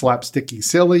go slapsticky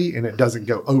silly, and it doesn't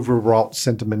go overwrought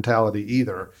sentimentality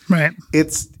either. Right.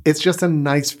 It's just a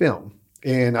nice film,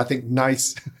 and I think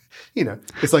nice. You know,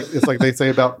 it's like they say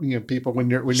about people when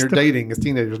you're dating as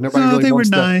teenagers. Nobody really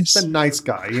wants the nice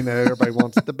guy. Everybody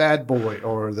wants the bad boy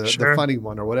or the funny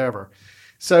one or whatever.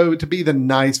 So to be the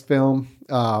nice film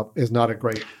is not a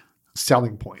great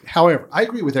selling point. However, I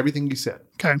agree with everything you said.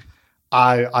 Okay.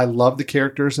 I love the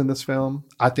characters in this film.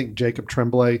 I think Jacob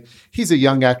Tremblay, he's a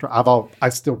young actor I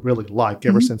still really like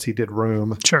ever since he did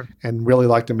Room. Sure. And really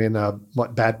liked him in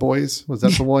Bad Boys? Was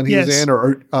that the one he was in?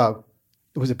 Or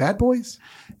was it Bad Boys?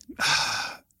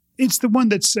 It's the one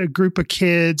that's a group of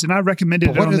kids, and I recommended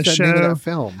it on the show. Name of that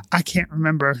film? I can't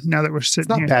remember now that we're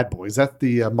sitting here. It's not Bad Boys. That's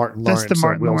the Martin Lawrence. That's the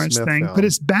Martin Lawrence Smith thing, film. but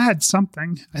it's Bad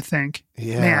something. I think.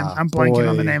 Yeah, man, I'm blanking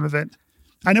on the name of it.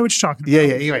 I know what you're talking about.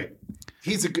 Yeah. Anyway,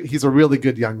 he's a really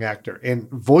good young actor, and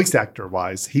voice actor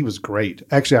wise, he was great.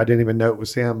 Actually, I didn't even know it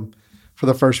was him for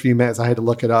the first few minutes. I had to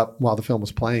look it up while the film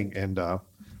was playing, and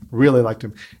really liked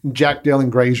him. Jack Dylan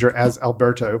Grazer as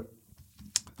Alberto.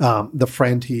 The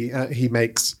friend he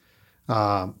makes,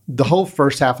 the whole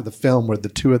first half of the film where the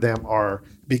two of them are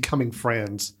becoming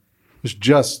friends was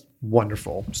just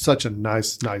wonderful. Such a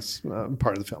nice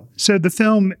part of the film. So the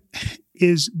film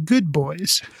is Good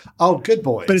Boys. Oh, Good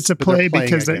Boys. But it's a play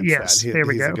because, there we go. He's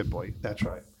a good boy. That's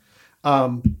right.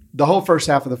 The whole first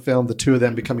half of the film, the two of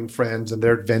them becoming friends and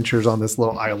their adventures on this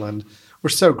little island were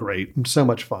so great and so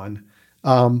much fun.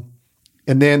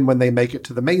 And then when they make it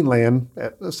to the mainland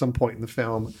at some point in the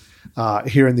film,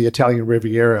 here in the Italian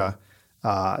Riviera,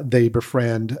 they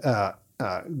befriend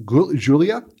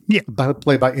Julia,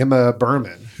 played by Emma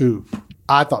Berman, who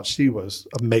I thought she was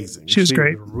amazing. She was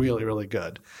great. Was really, really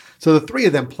good. So the three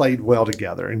of them played well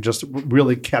together and just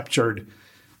really captured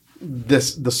the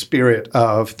spirit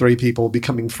of three people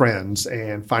becoming friends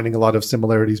and finding a lot of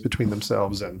similarities between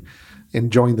themselves and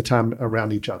enjoying the time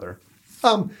around each other.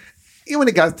 When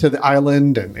it got to the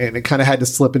island and it kind of had to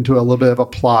slip into a little bit of a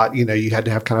plot, you had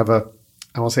to have kind of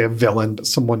I won't say a villain, but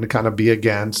someone to kind of be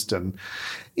against. And,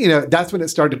 that's when it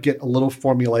started to get a little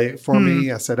formulaic for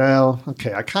me. I said, oh,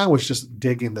 okay. I kind of was just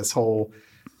digging this whole,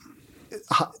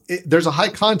 there's a high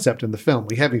concept in the film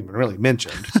we haven't even really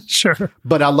mentioned. Sure.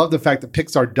 But I love the fact that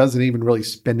Pixar doesn't even really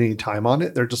spend any time on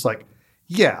it. They're just like,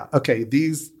 yeah, okay,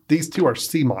 these two are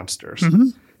sea monsters.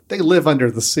 They live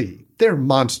under the sea. They're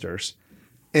monsters.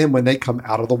 And when they come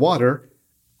out of the water,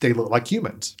 they look like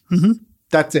humans.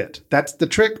 That's it. That's the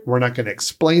trick. We're not going to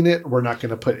explain it. We're not going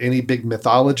to put any big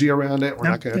mythology around it. We're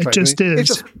not going to try. It just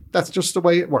is. That's just the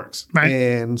way it works. Right.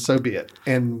 And so be it.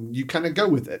 And you kind of go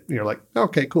with it. And you're like,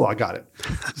 okay, cool. I got it.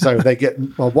 So they get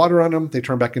water on them. They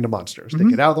turn back into monsters. They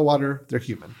get out of the water. They're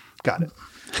human. Got it.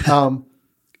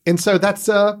 And so that's,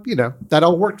 that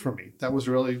all worked for me. That was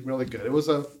really, really good. It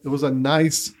was a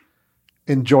nice,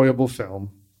 enjoyable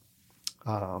film.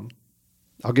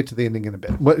 I'll get to the ending in a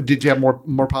bit. What did you have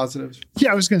more positives?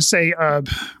 Yeah, I was going to say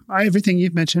everything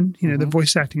you've mentioned. The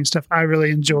voice acting and stuff. I really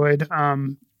enjoyed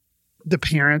the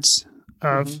parents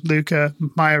of Luca,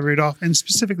 Maya Rudolph, and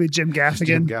specifically Jim Gaffigan.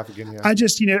 Jim Gaffigan, yeah. I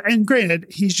just and granted,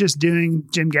 he's just doing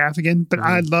Jim Gaffigan, but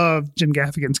I love Jim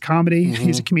Gaffigan's comedy.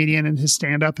 He's a comedian and his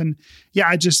stand up, and yeah,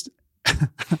 I just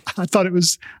I thought it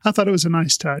was a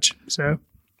nice touch. So,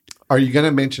 are you going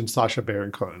to mention Sacha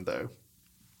Baron Cohen though?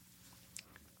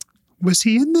 Was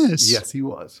he in this? Yes, he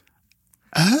was.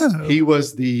 Oh, he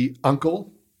was the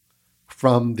uncle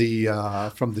from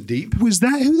the deep. Was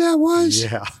that who that was?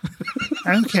 Yeah.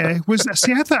 Okay.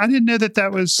 I didn't know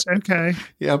that was okay.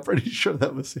 Yeah, I'm pretty sure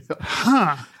that was him.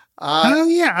 Huh.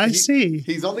 I see.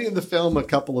 He's only in the film a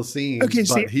couple of scenes. Okay,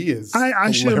 but he is. I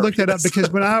should have looked that up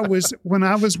because when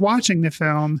I was watching the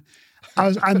film,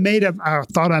 I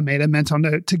thought I made a mental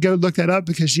note to go look that up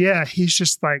because he's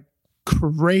just like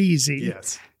crazy.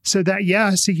 Yes. So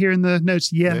I see here in the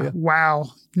notes. Yeah.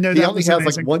 Wow. No, he only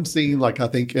has like one scene, I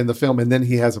think, in the film, and then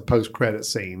he has a post-credit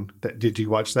scene. Did you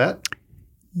watch that?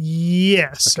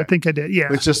 Yes, okay. I think I did. Yeah,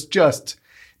 which is just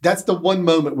that's the one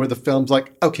moment where the film's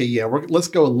like, okay, let's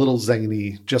go a little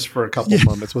zany just for a couple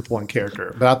moments with one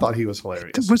character. But I thought he was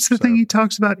hilarious. What's the thing he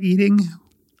talks about eating?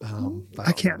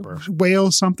 I can't remember.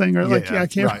 Whale something or I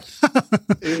can't. Right.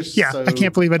 So I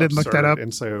can't believe I didn't look that up.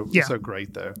 And so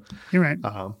great though. You're right.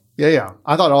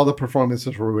 I thought all the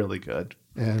performances were really good.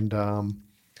 And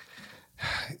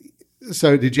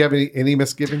so did you have any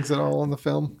misgivings at all on the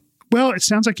film? Well, it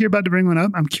sounds like you're about to bring one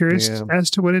up. I'm curious as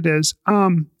to what it is.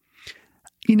 I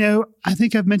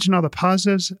think I've mentioned all the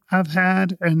positives I've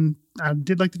had, and I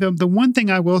did like the film. The one thing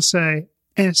I will say,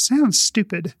 and it sounds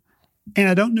stupid, and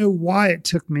I don't know why it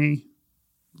took me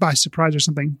by surprise or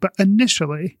something, but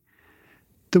initially,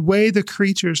 the way the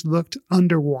creatures looked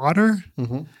underwater,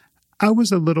 I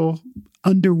was a little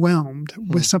underwhelmed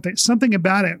with something. Something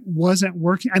about it wasn't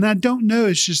working. And I don't know,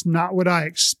 it's just not what I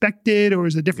expected, or it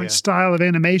was a different style of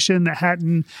animation that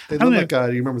hadn't. They look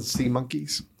like, you remember the sea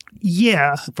monkeys?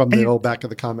 Yeah. From the old back of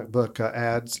the comic book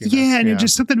ads. And it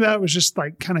just something about it was just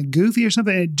like kind of goofy or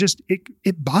something.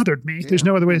 It bothered me. There's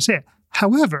no other way to say it.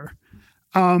 However,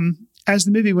 as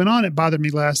the movie went on, it bothered me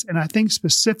less. And I think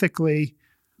specifically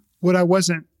what I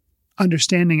wasn't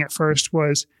understanding at first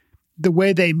was the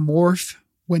way they morph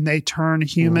when they turn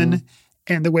human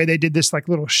and the way they did this like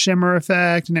little shimmer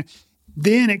effect. And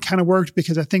then it kind of worked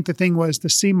because I think the thing was the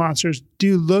sea monsters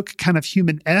do look kind of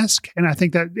human-esque. And I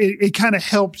think that it kind of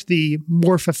helped the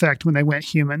morph effect when they went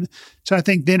human. So I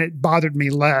think then it bothered me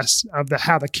less of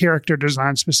how the character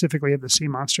design specifically of the sea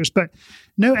monsters. But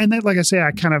no, and that, like I say,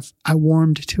 I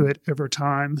warmed to it over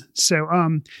time. So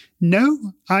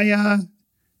no, I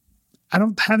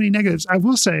don't have any negatives. I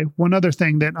will say one other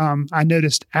thing that I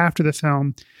noticed after the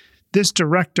film. This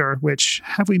director, which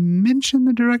have we mentioned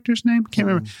the director's name? Can't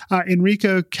remember.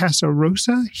 Enrico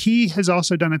Casarosa. He has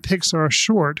also done a Pixar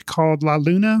short called La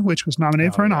Luna, which was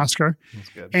nominated for an Oscar. That's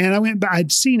good. And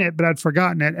I'd seen it, but I'd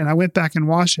forgotten it. And I went back and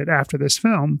watched it after this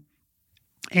film.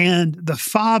 And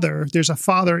there's a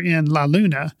father in La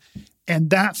Luna, and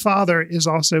that father is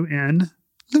also in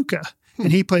Luca.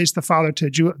 And he plays the father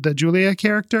to the Julia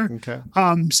character. Okay.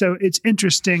 So it's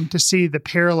interesting to see the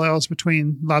parallels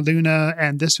between La Luna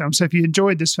and this film. So if you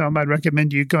enjoyed this film, I'd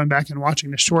recommend you going back and watching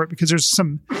the short because there's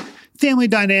some family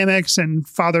dynamics and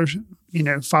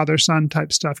father-son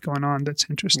type stuff going on that's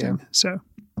interesting. Yeah.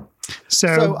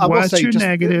 So I will say your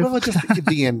negative? Well, just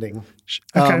the ending.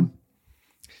 Okay.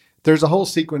 There's a whole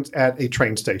sequence at a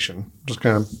train station.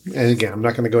 And again, I'm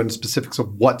not going to go into specifics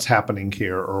of what's happening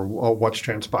here or what's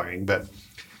transpiring, but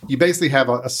you basically have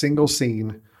a single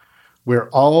scene where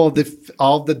all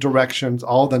the directions,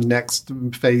 all the next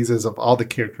phases of all the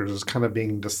characters is kind of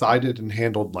being decided and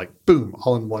handled like boom,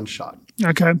 all in one shot.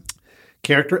 Okay.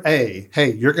 Character A,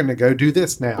 hey, you're going to go do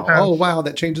this now. Okay. Oh, wow,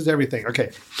 that changes everything.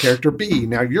 Okay. Character B,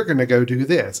 now you're going to go do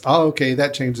this. Oh, okay,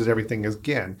 that changes everything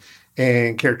again.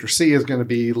 And character C is going to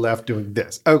be left doing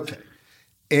this. Okay.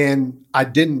 And I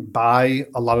didn't buy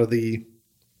a lot of the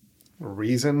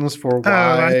reasons for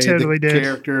why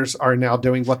characters are now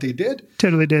doing what they did.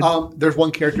 Totally did. There's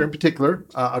one character in particular,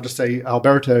 I'll just say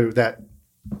Alberto, that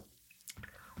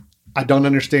I don't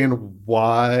understand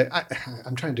why.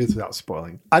 I'm trying to do this without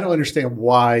spoiling. I don't understand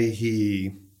why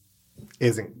he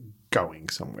isn't going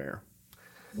somewhere.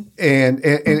 And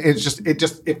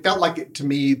it felt like it to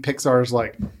me, Pixar's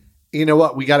like, you know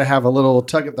what? We got to have a little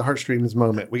tug at the heartstrings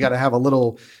moment. We got to have a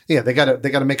little, they got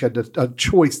to make a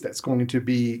choice that's going to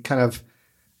be kind of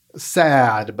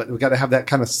sad, but we got to have that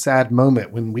kind of sad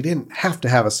moment when we didn't have to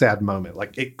have a sad moment.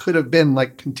 Like it could have been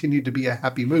like continued to be a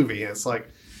happy movie. And it's like,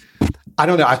 I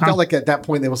don't know. I felt like at that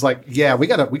point it was like, yeah, we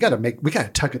got to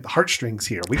tug at the heartstrings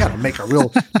here. We got to make a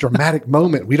real dramatic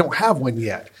moment. We don't have one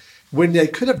yet. When they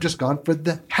could have just gone for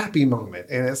the happy moment.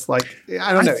 And it's like,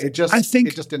 I don't know. It just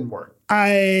didn't work.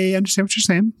 I understand what you're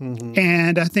saying. Mm-hmm.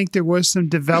 And I think there was some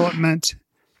development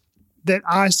that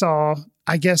I saw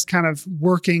I guess, kind of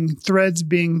working threads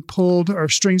being pulled or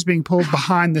strings being pulled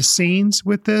behind the scenes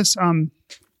with this.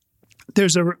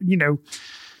 There's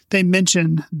they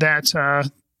mention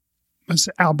that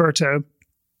Alberto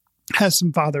has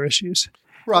some father issues.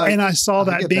 Right. And I saw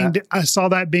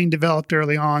that being developed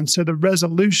early on. So the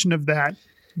resolution of that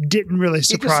didn't really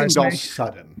surprise me. It just seemed all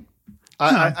sudden.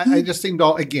 I just seemed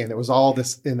it was all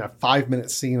this in a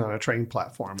 5-minute scene on a train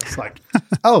platform. It's like,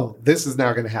 oh, this is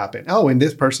now going to happen. Oh, and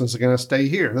this person's going to stay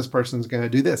here. And this person's going to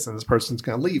do this. And this person's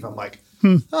going to leave. I'm like,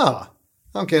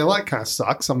 okay, well, that kind of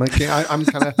sucks. I'm like, I'm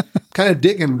kind of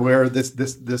digging where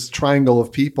this triangle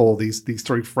of people, these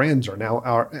three friends are now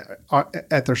are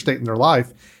at their state in their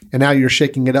life. And now you're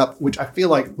shaking it up, which I feel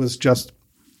like was just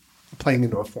playing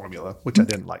into a formula, which I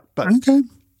didn't like. But okay.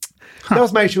 That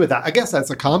was my issue with that. I guess that's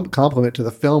a compliment to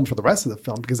the film for the rest of the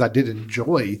film because I did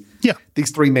enjoy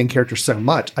these three main characters so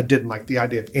much. I didn't like the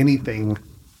idea of anything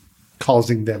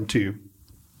causing them to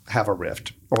have a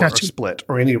rift or a split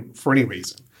or for any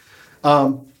reason.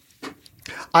 I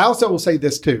also will say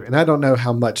this too, and I don't know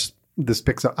how much this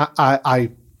picks up. I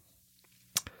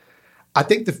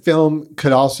think the film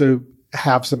could also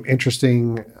have some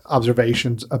interesting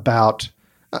observations about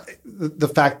the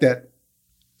fact that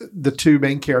the two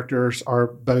main characters are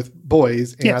both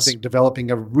boys, and I think developing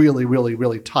a really, really,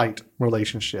 really tight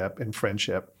relationship and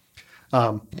friendship.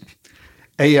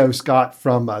 A.O. Scott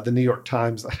from the New York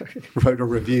Times wrote a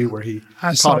review where he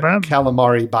called it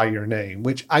Calamari by Your Name,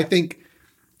 which I think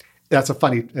that's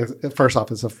first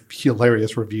off, it's a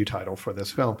hilarious review title for this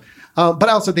film. But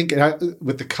I also think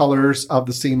with the colors of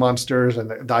the sea monsters and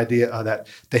the idea that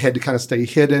they had to kind of stay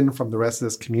hidden from the rest of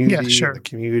this community. Yeah, sure. And the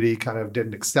community kind of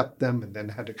didn't accept them and then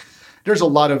had to. There's a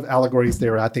lot of allegories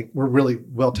there I think were really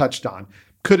well touched on.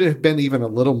 Could it have been even a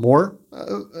little more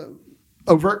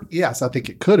overt? Yes, I think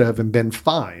it could have and been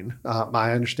fine.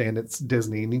 I understand it's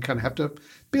Disney and you kind of have to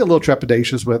be a little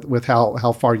trepidatious with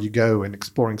how far you go in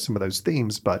exploring some of those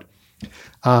themes. But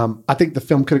I think the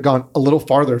film could have gone a little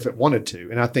farther if it wanted to,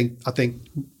 and I think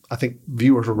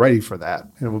viewers were ready for that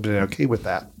and would have been okay with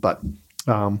that. But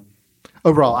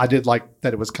overall, I did like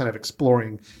that it was kind of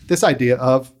exploring this idea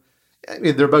of. I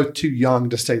mean, they're both too young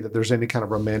to say that there's any kind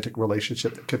of romantic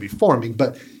relationship that could be forming,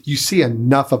 but you see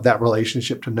enough of that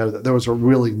relationship to know that there was a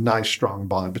really nice, strong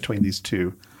bond between these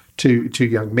two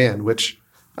young men, which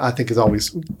I think is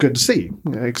always good to see.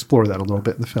 Explore that a little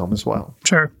bit in the film as well.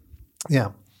 Sure.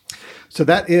 Yeah. So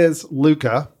that is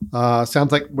Luca.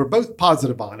 Sounds like we're both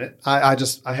positive on it. I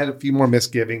had a few more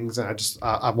misgivings, and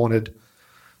I wanted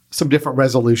some different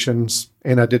resolutions,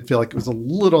 and I did feel like it was a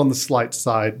little on the slight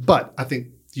side, but I think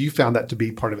you found that to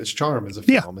be part of its charm as a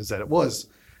film, is that it was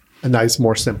a nice,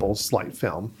 more simple, slight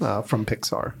film from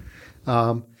Pixar.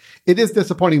 It is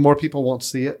disappointing more people won't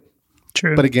see it.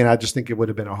 True. But again, I just think it would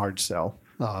have been a hard sell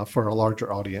for a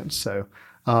larger audience. So,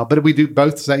 but we do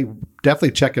both say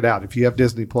definitely check it out. If you have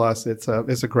Disney Plus, it's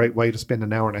a great way to spend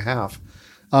an hour and a half.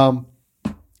 I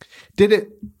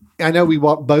know we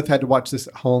both had to watch this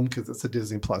at home because it's a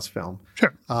Disney Plus film.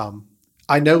 Sure.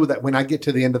 I know that when I get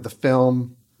to the end of the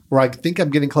film, where I think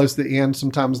I'm getting close to the end,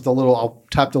 sometimes I'll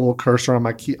tap the little cursor on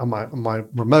my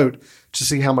remote to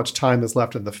see how much time is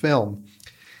left in the film.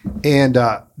 And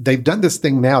they've done this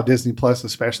thing now, Disney Plus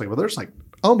especially, where there's like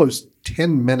almost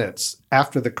 10 minutes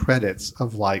after the credits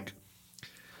of like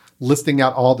listing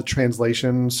out all the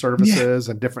translation services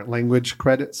and different language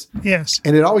credits. Yes.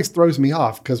 And it always throws me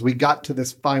off because we got to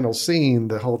this final scene,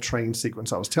 the whole train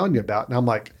sequence I was telling you about. And I'm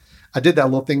like, I did that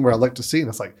little thing where I looked to see and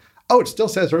it's like, oh, it still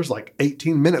says there's like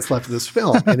 18 minutes left of this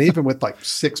film. And even with like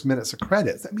 6 minutes of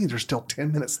credits, that means there's still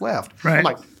 10 minutes left. Right. I'm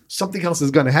like, something else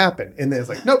is going to happen. And then it's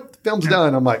like, nope, the film's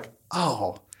done. I'm like,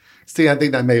 oh. See, I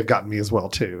think that may have gotten me as well,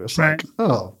 too. It's like,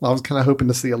 oh, I was kind of hoping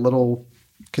to see a little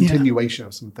continuation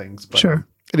of some things. But sure.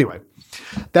 Anyway,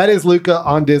 that is Luca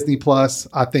on Disney Plus.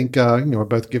 I think, we're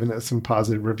both giving it some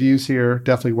positive reviews here.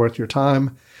 Definitely worth your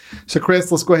time. So,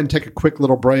 Chris, let's go ahead and take a quick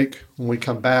little break. When we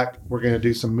come back, we're going to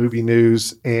do some movie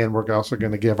news, and we're also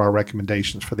going to give our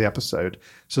recommendations for the episode.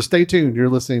 So stay tuned. You're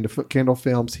listening to Foot Candle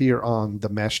Films here on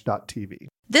themesh.tv.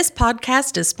 This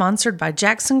podcast is sponsored by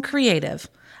Jackson Creative,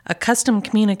 a custom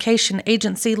communication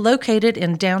agency located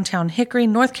in downtown Hickory,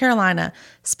 North Carolina,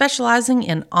 specializing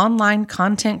in online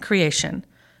content creation.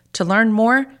 To learn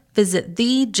more, visit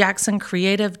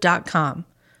thejacksoncreative.com.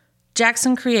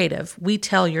 Jackson Creative, we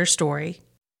tell your story.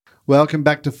 Welcome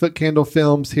back to Foot Candle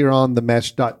Films here on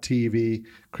themesh.tv.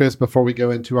 Chris, before we go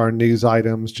into our news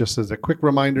items, just as a quick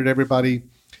reminder to everybody,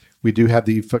 we do have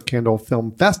the Foot Candle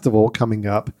Film Festival coming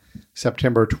up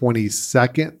September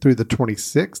 22nd through the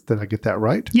 26th. Did I get that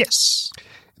right? Yes.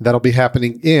 That'll be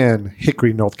happening in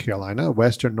Hickory, North Carolina,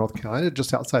 Western North Carolina,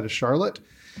 just outside of Charlotte.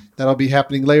 That'll be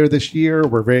happening later this year.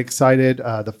 We're very excited.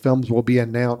 The films will be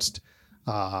announced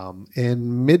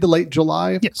in mid to late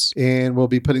July. Yes. And we'll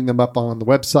be putting them up on the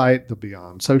website. They'll be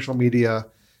on social media.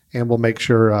 And we'll make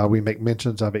sure we make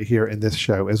mentions of it here in this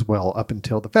show as well up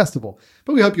until the festival.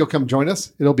 But we hope you'll come join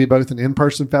us. It'll be both an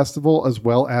in-person festival as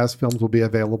well as films will be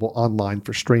available online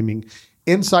for streaming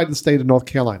inside the state of North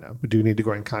Carolina. We do need to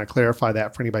go and kind of clarify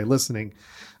that for anybody listening.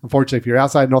 Unfortunately, if you're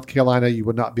outside North Carolina, you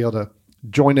would not be able to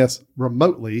join us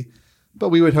remotely. But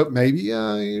we would hope maybe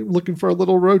you're looking for a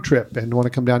little road trip and want to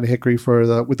come down to Hickory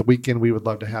with the weekend. We would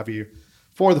love to have you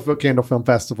for the Foot Candle Film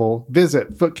Festival.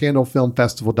 Visit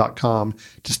footcandlefilmfestival.com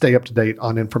to stay up to date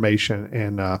on information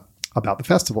and about the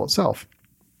festival itself.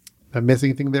 Did I miss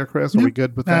anything there, Chris? Are we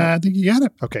good with that? I think you got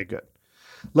it. Okay, good.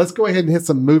 Let's go ahead and hit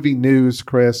some movie news,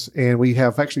 Chris. And we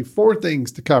have actually 4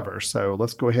 things to cover. So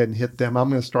let's go ahead and hit them. I'm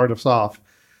going to start us off.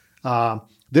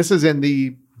 This is in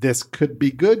the This Could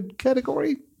Be Good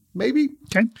category, maybe.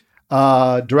 Okay.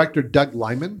 Director Doug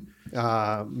Liman.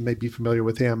 May be familiar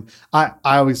with him. I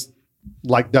always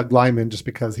like Doug Liman just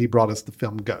because he brought us the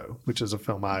film Go, which is a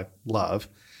film I love.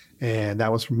 And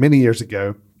that was from many years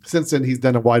ago. Since then, he's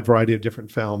done a wide variety of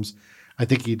different films. I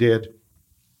think he did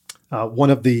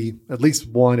at least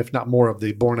one, if not more, of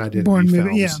the Bourne Identity films.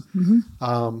 Yeah.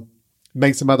 Mm-hmm.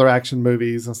 Made some other action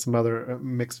movies and some other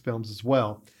mixed films as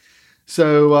well.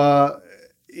 So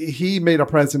he made a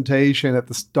presentation at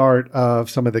the start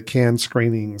of some of the Cannes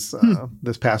screenings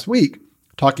this past week,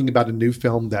 talking about a new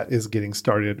film that is getting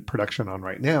started production on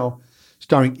right now,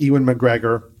 starring Ewan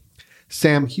McGregor,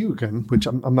 Sam Heughan, which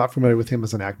I'm not familiar with him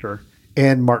as an actor,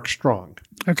 and Mark Strong.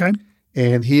 Okay.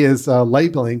 And he is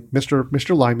labeling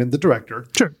Mr. Liman, the director,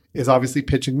 sure, is obviously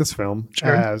pitching this film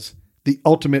as the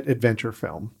ultimate adventure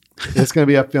film. It's going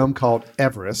to be a film called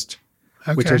Everest,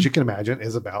 which, as you can imagine,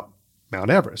 is about Mount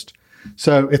Everest.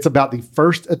 So it's about the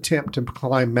first attempt to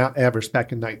climb Mount Everest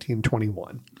back in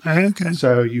 1921. Okay.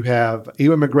 So you have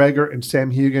Ewan McGregor and Sam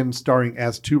Heughan starring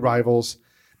as 2 rivals.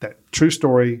 That true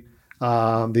story,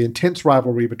 the intense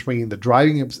rivalry between the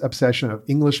driving obsession of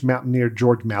English mountaineer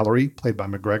George Mallory, played by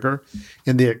McGregor,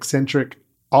 and the eccentric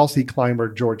Aussie climber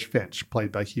George Finch,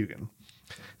 played by Heughan.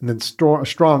 And then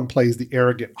Strong plays the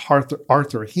arrogant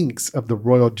Arthur Hinks of the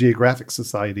Royal Geographic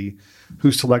Society,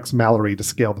 who selects Mallory to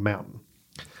scale the mountain.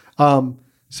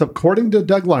 So according to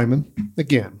Doug Liman,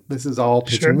 again, this is all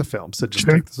pitching the film, so just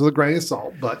take this with a grain of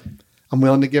salt, but I'm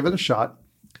willing to give it a shot.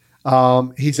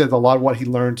 He says a lot of what he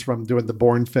learns from doing the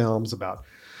Bourne films about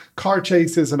car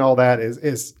chases and all that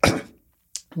is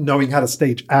knowing how to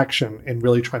stage action and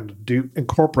really trying to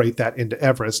incorporate that into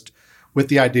Everest with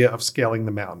the idea of scaling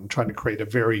the mountain, trying to create a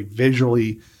very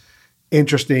visually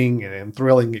interesting and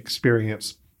thrilling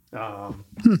experience.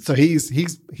 So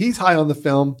he's high on the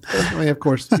film. I mean, of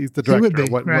course, he's the director.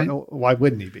 Why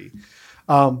wouldn't he be?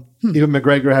 Even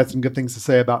McGregor had some good things to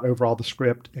say about overall the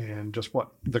script and just what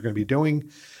they're going to be doing.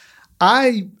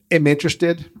 I am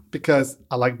interested because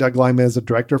I like Doug Liman as a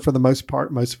director for the most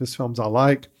part. Most of his films I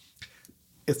like.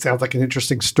 It sounds like an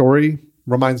interesting story.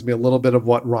 Reminds me a little bit of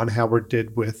what Ron Howard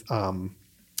did with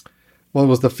what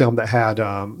was the film that had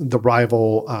the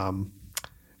rival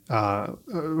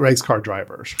race car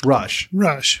drivers, Rush.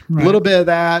 Right. A little bit of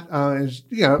that.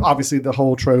 Obviously the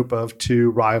whole trope of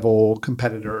 2 rival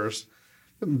competitors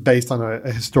based on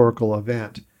a historical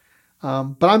event.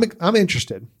 But I'm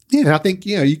interested. Yeah. And I think,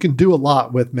 you can do a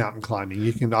lot with mountain climbing.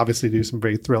 You can obviously do some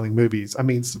very thrilling movies. I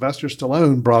mean, Sylvester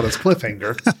Stallone brought us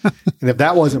Cliffhanger. And if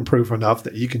that wasn't proof enough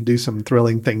that you can do some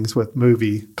thrilling things with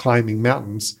movie climbing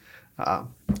mountains,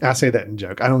 I say that in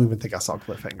joke. I don't even think I saw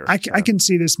Cliffhanger. I can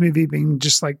see this movie being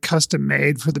just like custom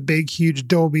made for the big, huge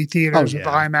Dolby theaters with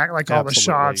IMAX, like all the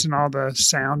shots and all the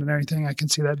sound and everything. I can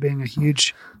see that being a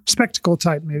huge spectacle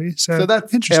type movie. So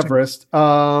that's interesting. Everest.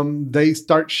 They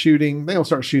start shooting. They don't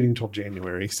start shooting until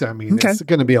January. So, I mean, it's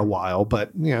going to be a while,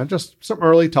 but just some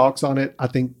early talks on it. I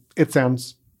think it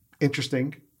sounds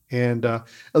interesting. And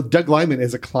Doug Liman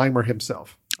is a climber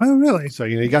himself. Oh, really? So,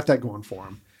 you got that going for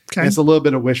him. Okay. It's a little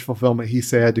bit of wish fulfillment, he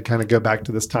said, to kind of go back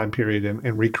to this time period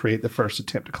and recreate the first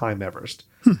attempt to climb Everest.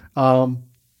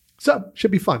 So,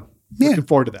 should be fun. Looking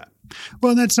forward to that.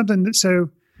 Well, that's something that, so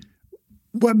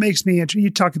what makes me interested, you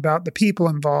talk about the people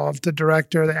involved, the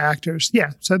director, the actors.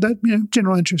 Yeah. So that,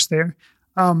 general interest there.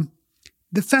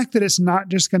 The fact that it's not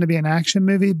just going to be an action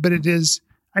movie, but it is,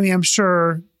 I mean, I'm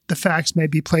sure the facts may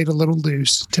be played a little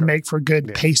loose to make for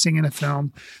good pacing in a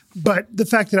film. But the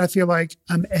fact that I feel like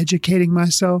I'm educating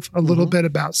myself a little bit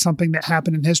about something that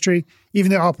happened in history,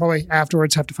 even though I'll probably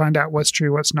afterwards have to find out what's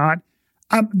true, what's not,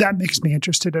 That makes me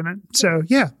interested in it. So,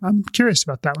 yeah, I'm curious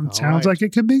about that one. All Sounds right. like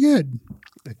it could be good.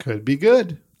 It could be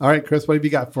good. All right, Chris, what have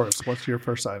you got for us? What's your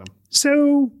first item?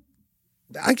 So,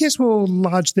 I guess we'll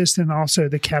lodge this in also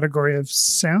the category of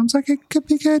sounds like it could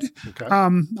be good. Okay.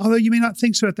 Although you may not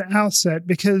think so at the outset,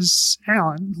 because,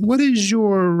 Alan, what is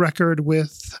your record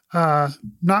with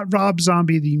not Rob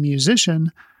Zombie, the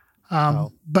musician,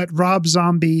 but Rob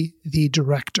Zombie, the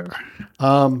director?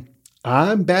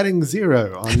 I'm batting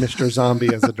 0 on Mr.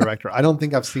 Zombie as a director. I don't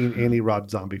think I've seen any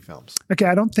Rob Zombie films. Okay,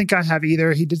 I don't think I have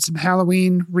either. He did some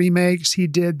Halloween remakes. He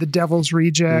did The Devil's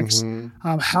Rejects,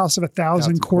 House of a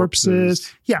Thousand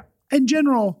Corpses. Yeah, in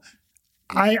general,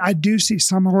 I do see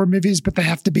some horror movies, but they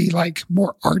have to be like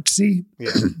more artsy.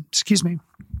 Yeah. Excuse me,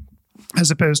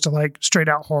 as opposed to like straight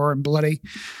out horror and bloody.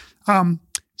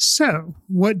 So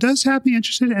what does have me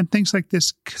interested in things like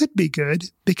this could be good,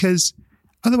 because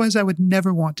otherwise I would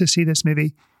never want to see this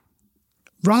movie.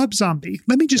 Rob Zombie.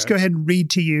 Let me just go ahead and read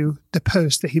to you the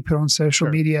post that he put on social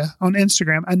media on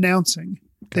Instagram announcing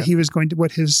that he was going to,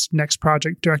 what his next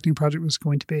directing project was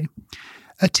going to be.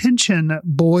 Attention,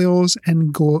 boils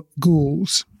and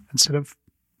ghouls, instead of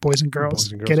boys and girls.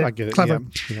 Boys and girls. Get it? I get it. Clever.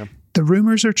 Yeah. The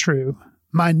rumors are true.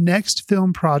 My next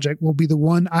film project will be the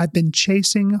one I've been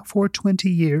chasing for 20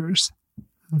 years,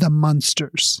 The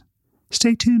Munsters.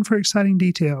 Stay tuned for exciting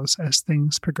details as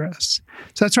things progress.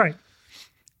 So that's right.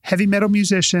 Heavy metal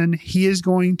musician. He is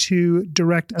going to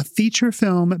direct a feature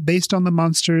film based on The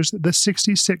Munsters, the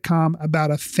 60s sitcom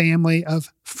about a family of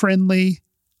friendly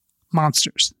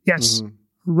monsters. Yes,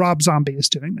 Rob Zombie is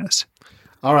doing this.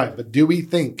 All right, but do we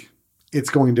think it's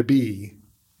going to be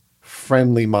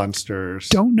friendly monsters?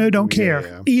 Don't know, don't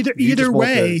care. Yeah. Either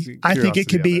way, I think it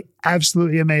could be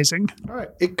absolutely amazing. All right,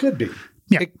 it could be.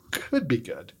 Yeah. It could be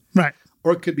good. Right.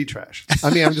 Or it could be trash.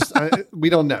 I mean, we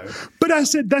don't know. But I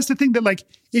said, that's the thing that, like,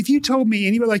 if you told me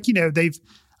anybody, like, they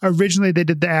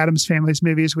did the Addams Family's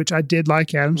movies, which I did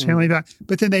like Addams Family,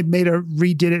 but then they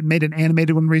redid it and made an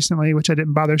animated one recently, which I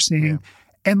didn't bother seeing. Yeah.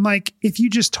 And like, if you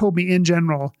just told me in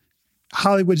general,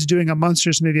 Hollywood's doing a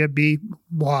Monsters movie, I'd be,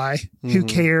 why? Who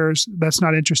cares? That's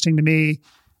not interesting to me.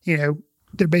 They're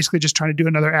basically just trying to do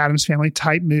another Addams Family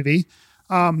type movie.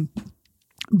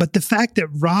 But the fact that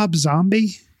Rob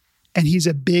Zombie, and he's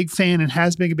a big fan and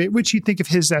has been a bit, which you think of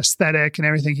his aesthetic and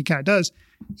everything he kind of does,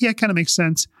 it kind of makes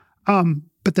sense.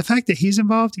 But the fact that he's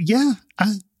involved,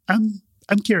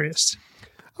 I'm curious.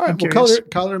 All right, well,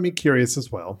 color me curious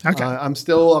as well. Okay. I'm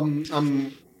still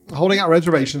I'm holding out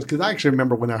reservations, because I actually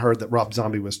remember when I heard that Rob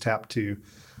Zombie was tapped to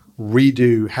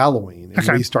redo Halloween and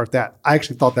restart that. I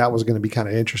actually thought that was going to be kind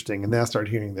of interesting, and then I started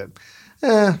hearing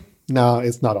that, no,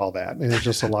 it's not all that, and it's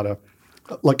just a lot of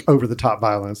like over the top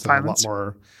violence and a lot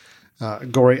more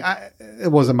gory.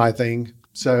 It wasn't my thing.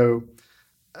 So,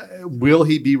 will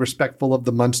he be respectful of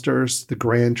the Munsters, the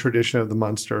grand tradition of the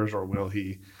Munsters, or will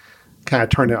he kind of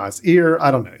turn it on its ear?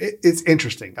 I don't know. It's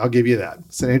interesting. I'll give you that.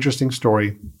 It's an interesting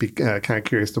story. Be kind of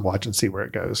curious to watch and see where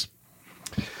it goes.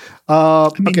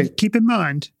 Keep in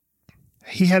mind,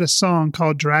 he had a song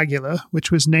called Dragula,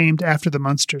 which was named after the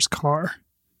Munsters car.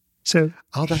 So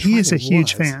he is a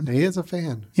huge fan. He is a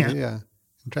fan. Yeah.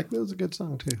 Dracula is a good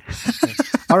song too. Okay.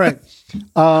 All right.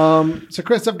 So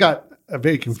Chris, I've got a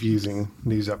very confusing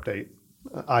news update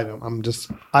item.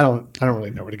 I don't really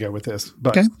know where to go with this,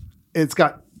 but it's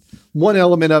got one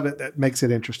element of it that makes it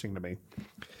interesting to me.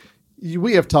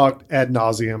 We have talked ad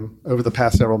nauseum over the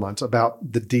past several months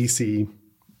about the DC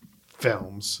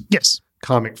films. Yes.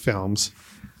 Comic films.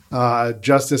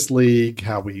 Justice League,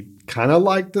 how we kind of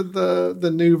liked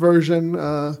the new version,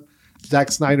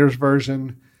 Zack Snyder's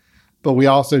version. But we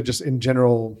also just in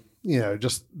general,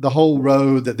 just the whole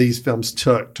road that these films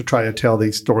took to try to tell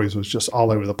these stories was just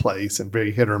all over the place and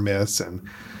very hit or miss, and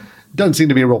doesn't seem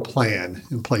to be a real plan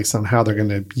in place on how they're going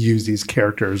to use these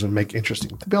characters and make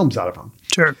interesting films out of them.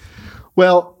 Sure.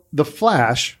 Well, The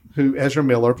Flash, who Ezra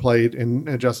Miller played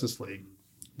in Justice League,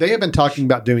 they have been talking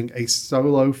about doing a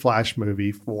solo Flash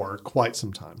movie for quite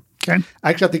some time. Okay.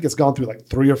 Actually, I think it's gone through like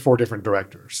 3 or 4 different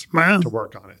directors to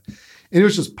work on it. And it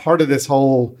was just part of this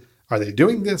whole, are they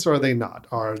doing this or are they not?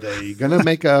 Are they going to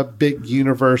make a big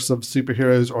universe of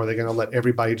superheroes, or are they going to let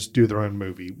everybody just do their own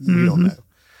movie? We don't know.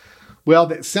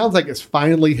 Well, it sounds like it's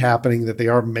finally happening that they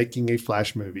are making a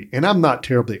Flash movie. And I'm not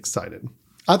terribly excited.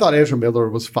 I thought Ezra Miller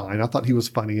was fine. I thought he was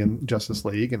funny in Justice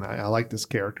League, and I like this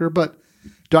character. But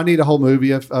do I need a whole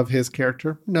movie of his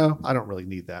character? No, I don't really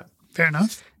need that. Fair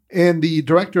enough. And the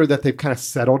director that they've kind of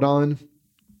settled on,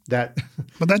 that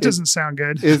doesn't sound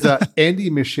good, is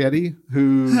Andy Muschietti,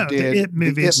 who did the It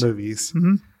movies.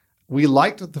 We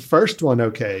liked the first one,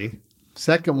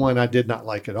 Second one, I did not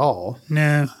like at all.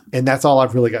 No. And that's all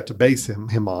I've really got to base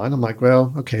him on. I'm like,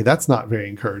 well, okay, that's not very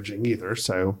encouraging either.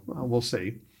 So we'll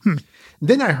see.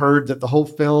 Then I heard that the whole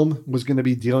film was going to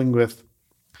be dealing with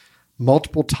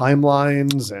multiple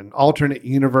timelines and alternate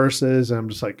universes. And I'm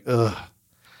just like, ugh,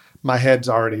 my head's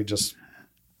already just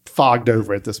fogged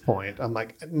over at this point. I'm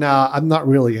like, nah, I'm not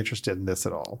really interested in this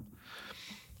at all.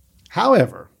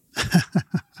 However,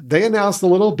 they announced a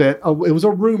little bit. It was a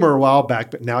rumor a while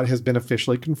back, but now it has been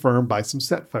officially confirmed by some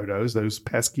set photos. Those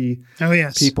pesky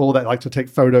people that like to take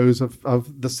photos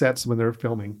of the sets when they're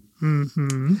filming.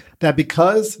 Mm-hmm. That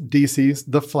because DC's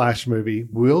The Flash movie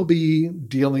will be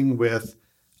dealing with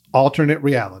alternate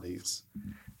realities,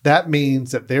 that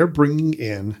means that they're bringing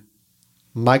in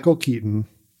Michael Keaton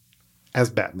as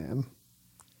Batman.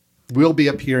 Will be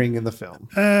appearing in the film.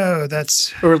 Oh,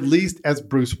 or at least as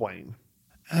Bruce Wayne.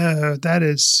 Oh, that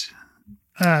is.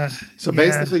 So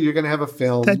basically, you're going to have a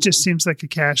film that just seems like a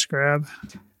cash grab.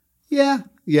 Yeah.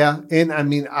 And I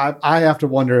mean, I have to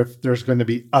wonder if there's going to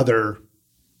be other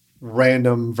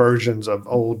random versions of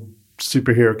old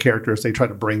superhero characters they try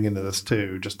to bring into this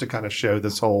too, just to kind of show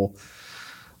this whole.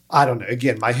 I don't know.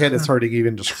 Again, my head is hurting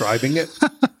even describing it,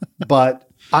 but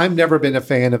I've never been a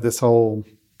fan of this whole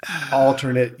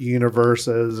alternate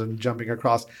universes and jumping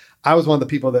across. I was one of the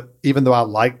people that, even though I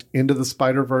liked Into the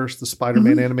Spider-Verse, the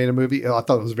Spider-Man animated movie, I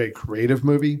thought it was a very creative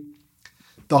movie.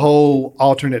 The whole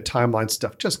alternate timeline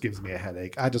stuff just gives me a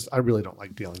headache. I really don't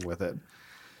like dealing with it.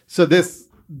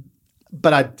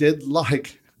 But I did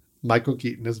like Michael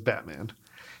Keaton as Batman,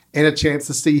 and a chance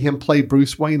to see him play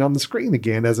Bruce Wayne on the screen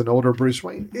again as an older Bruce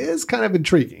Wayne is kind of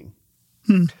intriguing.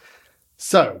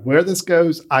 So where this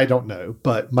goes, I don't know,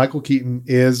 but Michael Keaton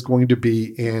is going to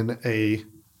be in a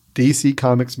DC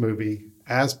Comics movie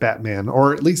as Batman,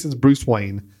 or at least as Bruce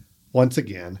Wayne, once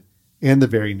again in the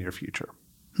very near future.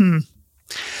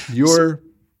 Your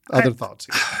other thoughts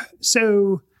here?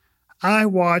 So I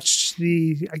watched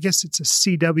I guess it's a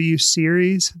CW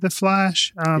series, The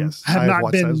Flash. Yes, I have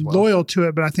not been loyal to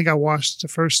it, but I think I watched the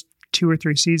first 2 or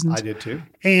 3 seasons. I did too.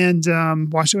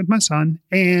 And watched it with my son.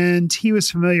 And he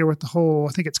was familiar with the whole,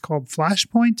 I think it's called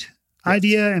Flashpoint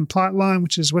idea and plot line,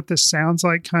 which is what this sounds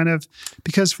like, kind of,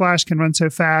 because Flash can run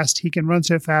so fast. He can run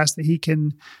so fast that he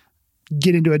can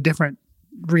get into a different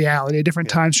reality, a different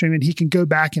time stream, and he can go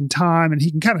back in time, and he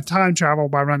can kind of time travel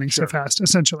by running so fast,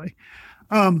 essentially.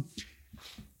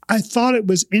 I thought it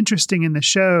was interesting in the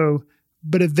show,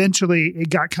 but eventually it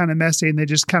got kind of messy, and they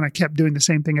just kind of kept doing the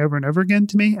same thing over and over again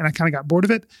to me, and I kind of got bored of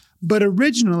it. But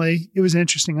originally, it was an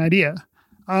interesting idea.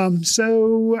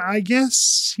 So I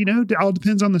guess, it all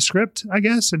depends on the script, I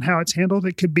guess, and how it's handled.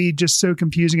 It could be just so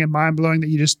confusing and mind-blowing that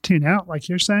you just tune out, like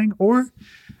you're saying, or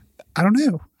I don't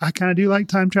know. I kind of do like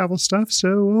time travel stuff,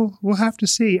 so we'll have to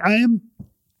see.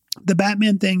 The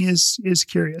Batman thing is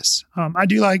curious. I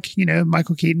do like,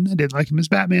 Michael Keaton. I did like him as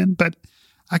Batman, but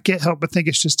I can't help but think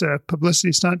it's just a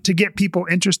publicity stunt to get people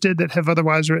interested that have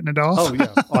otherwise written it off. Oh,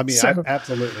 yeah. I mean,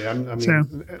 absolutely.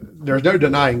 There's no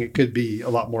denying it could be a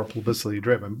lot more publicity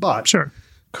driven, but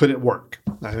could it work?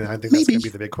 I think that's going to be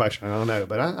the big question. I don't know,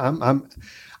 but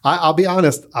I'll be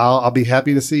honest. I'll be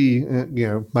happy to see,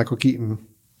 Michael Keaton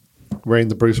wearing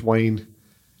the Bruce Wayne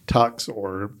tux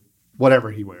or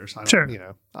whatever he wears.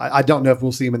 I don't know if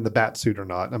we'll see him in the bat suit or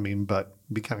not. But it'd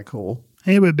be kind of cool.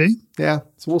 It would be. Yeah.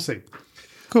 So we'll see.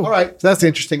 Cool. All right. So that's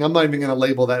interesting. I'm not even going to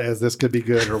label that as this could be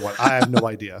good or what. I have no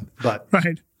idea. But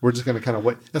we're just going to kind of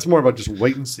wait. That's more about just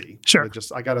wait and see. Sure.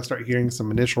 I got to start hearing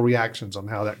some initial reactions on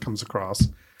how that comes across.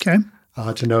 Okay.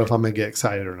 To know if I'm going to get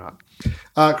excited or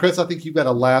not. Chris, I think you've got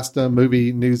a last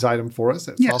movie news item for us.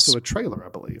 It's also a trailer, I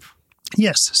believe.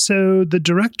 Yes. So the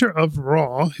director of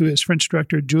Raw, who is French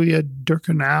director Julia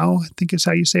Ducournau, I think is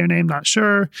how you say her name. Not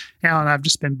sure. Alan, I've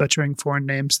just been butchering foreign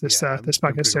names this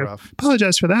podcast, so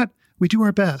apologize for that. We do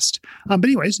our best. But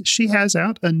anyways, she has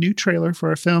out a new trailer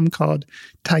for a film called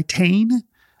Titane,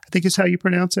 I think is how you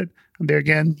pronounce it. There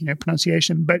again,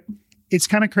 pronunciation. But it's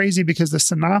kind of crazy because the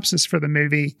synopsis for the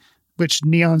movie, which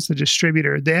Neon's the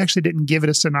distributor, they actually didn't give it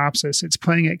a synopsis. It's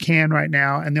playing at Cannes right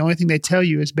now. And the only thing they tell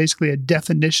you is basically a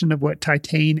definition of what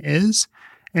titane is.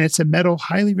 And it's a metal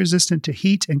highly resistant to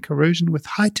heat and corrosion with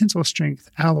high tensile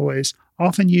strength alloys,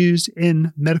 often used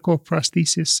in medical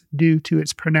prosthesis due to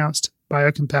its pronounced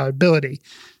biocompatibility.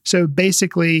 So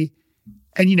basically,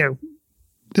 and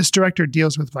this director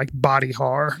deals with like body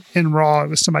horror. In Raw, it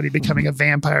was somebody becoming a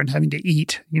vampire and having to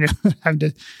eat, having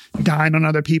to dine on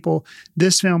other people.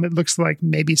 This film, it looks like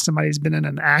maybe somebody's been in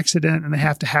an accident and they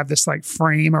have to have this like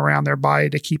frame around their body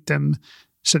to keep them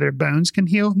so their bones can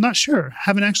heal. I'm not sure.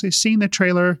 Haven't actually seen the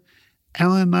trailer.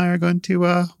 Alan and I are going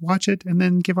to watch it and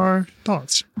then give our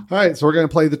thoughts. All right, so we're going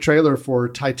to play the trailer for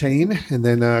Titan, and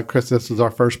then Chris, this is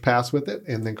our first pass with it,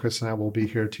 and then Chris and I will be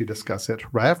here to discuss it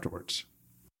right afterwards.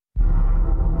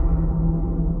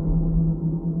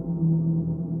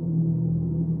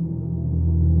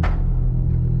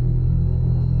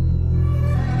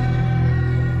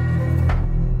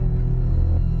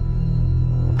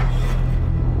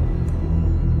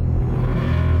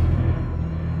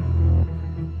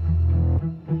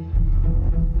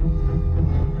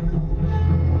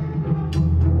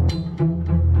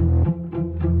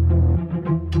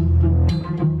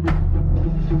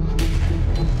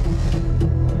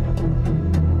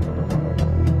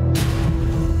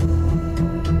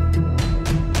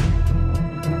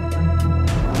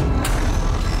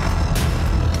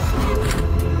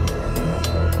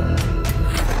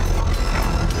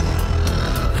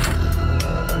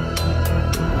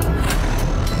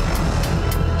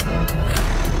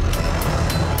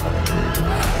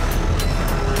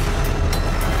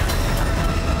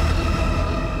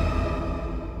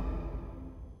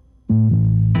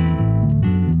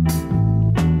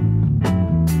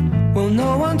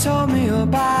 Told me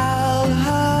about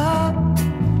her,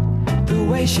 the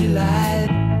way she lied,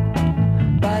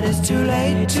 but it's too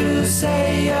late to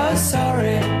say you're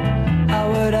sorry. How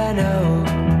would I know?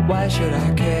 Why should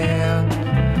I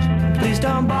care? Please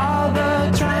don't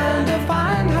bother trying to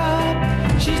find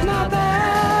her. She's not there.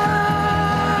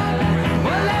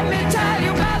 Well, let me tell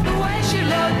you about the way she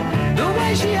looked, the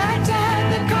way she acted,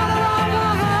 the color of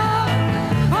her hair.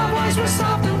 Her voice was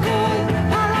soft and cool,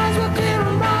 her eyes were clear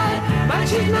and bright, but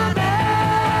she's not there.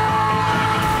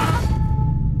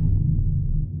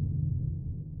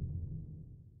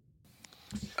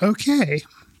 Okay.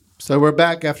 So we're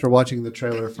back after watching the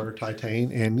trailer for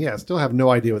Titan, and yeah, still have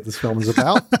no idea what this film is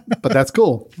about, but that's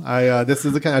cool. This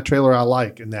is the kind of trailer I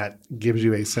like, and that gives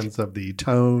you a sense of the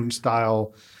tone,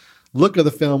 style, look of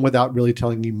the film without really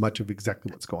telling you much of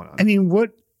exactly what's going on. I mean, what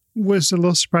was a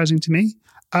little surprising to me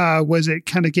was it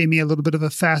kind of gave me a little bit of a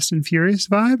Fast and Furious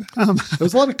vibe. There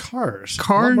was a lot of cars.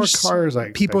 A lot more cars, I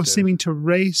people expected. seeming to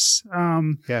race.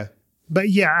 Yeah. But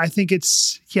yeah, I think it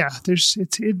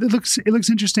looks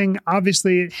interesting.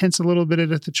 Obviously, it hints a little bit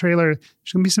at the trailer.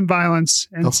 There's going to be some violence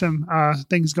and some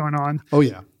things going on. Oh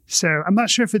yeah. So I'm not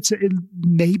sure if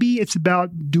maybe it's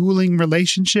about dueling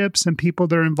relationships and people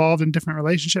that are involved in different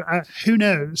relationships. Who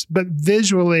knows? But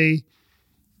visually,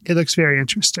 it looks very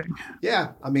interesting.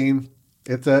 Yeah, I mean,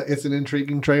 it's an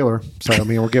intriguing trailer. So I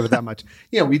mean, we'll give it that much.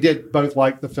 Yeah, we did both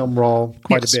like the film Raw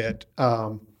quite a bit.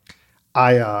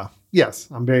 Yes,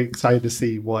 I'm very excited to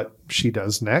see what she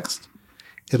does next.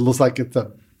 It looks like it's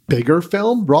a bigger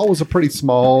film. Raw was a pretty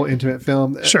small, intimate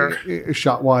film, sure,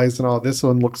 shot-wise and all. This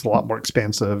one looks a lot more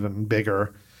expansive and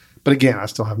bigger. But again, I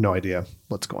still have no idea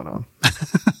what's going on.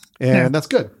 And that's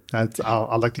good. I'd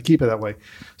like to keep it that way.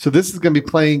 So this is going to be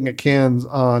playing at Cannes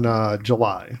on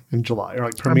July, or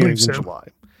like premiering in July.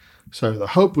 So the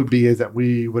hope would be is that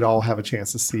we would all have a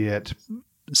chance to see it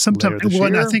sometime. Well,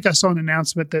 and I think I saw an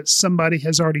announcement that somebody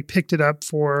has already picked it up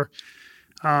for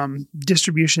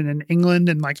distribution in England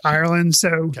and like Ireland.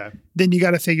 So then you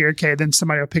got to figure, okay, then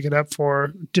somebody will pick it up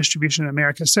for distribution in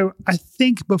America. So I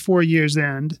think before year's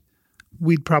end,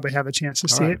 we'd probably have a chance to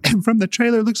see it. And from the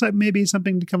trailer, it looks like maybe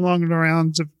something to come along the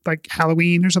rounds of like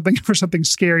Halloween or something, for something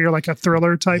scary or like a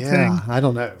thriller type thing. I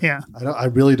don't know. Yeah. I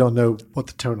really don't know what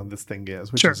the tone of this thing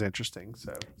is, which is interesting.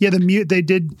 So yeah, they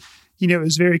did, it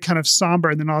was very kind of somber,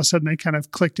 and then all of a sudden they kind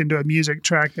of clicked into a music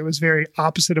track that was very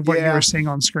opposite of what you were seeing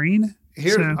on screen.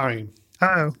 Here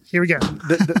we go.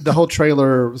 The whole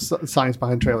trailer, science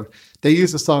behind trailer, they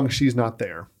use the song "She's Not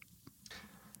There."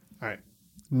 All right.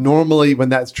 Normally, when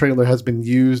that trailer has been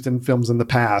used in films in the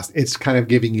past, it's kind of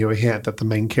giving you a hint that the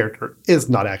main character is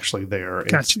not actually there.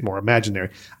 It's more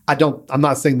imaginary. I'm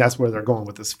not saying that's where they're going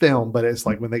with this film, but it's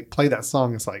like when they play that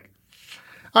song, it's like,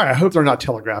 all right, I hope they're not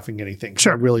telegraphing anything.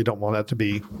 Sure. I really don't want that to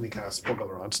be any kind of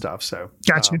spoiler on stuff. So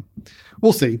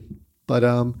we'll see. But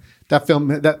that film,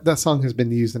 that song has been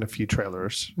used in a few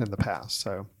trailers in the past.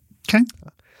 So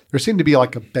there seemed to be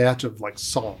like a batch of like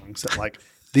songs that like,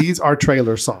 these are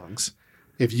trailer songs.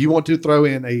 If you want to throw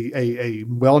in a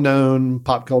well-known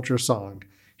pop culture song,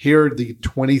 here are the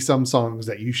 20-some songs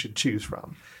that you should choose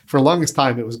from. For the longest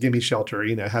time, it was "Gimme Shelter."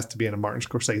 It has to be in a Martin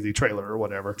Scorsese trailer or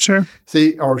whatever. Sure.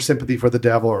 See, or "Sympathy for the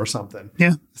Devil" or something.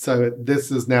 Yeah. So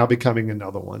this is now becoming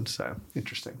another one. So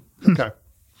interesting. Okay.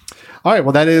 All right.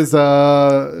 Well, that is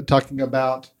talking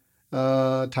about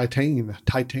Titan.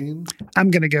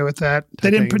 I'm going to go with that.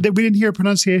 We didn't hear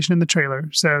pronunciation in the trailer,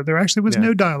 so there actually was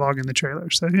no dialogue in the trailer.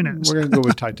 So who knows? We're going to go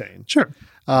with Titan. Sure.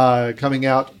 Coming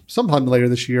out sometime later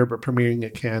this year, but premiering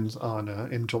at Cannes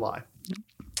in July.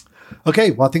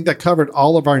 Okay, well, I think that covered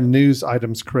all of our news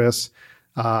items, Chris.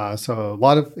 So a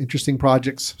lot of interesting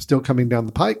projects still coming down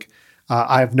the pike.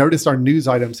 I've noticed our news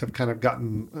items have kind of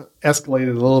gotten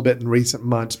escalated a little bit in recent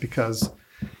months because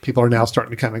people are now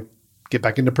starting to kind of get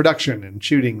back into production and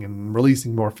shooting and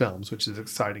releasing more films, which is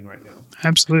exciting right now.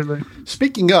 Absolutely.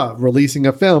 Speaking of releasing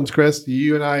of films, Chris,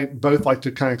 you and I both like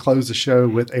to kind of close the show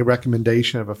with a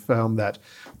recommendation of a film that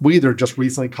we either just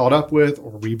recently caught up with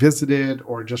or revisited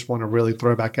or just want to really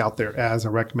throw back out there as a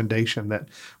recommendation that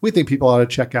we think people ought to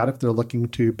check out if they're looking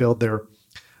to build their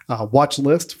watch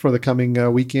list for the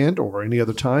coming weekend or any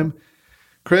other time.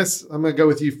 Chris, I'm going to go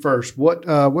with you first. What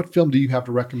film do you have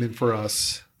to recommend for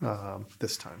us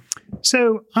this time?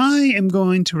 So I am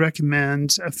going to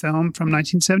recommend a film from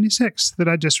 1976 that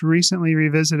I just recently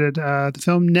revisited, the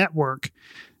film Network.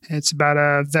 It's about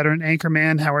a veteran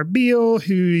anchorman, Howard Beale,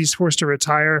 who he's forced to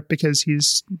retire because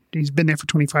he's been there for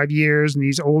 25 years and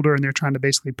he's older and they're trying to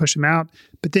basically push him out.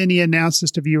 But then he announces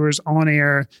to viewers on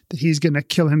air that he's going to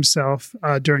kill himself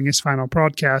during his final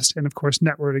broadcast. And of course,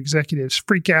 network executives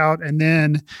freak out and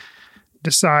then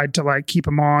decide to keep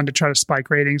him on to try to spike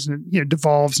ratings, and it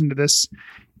devolves into this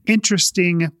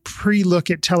interesting pre-look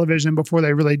at television before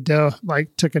they really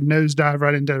took a nosedive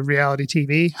right into reality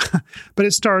TV. But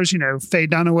it stars, Faye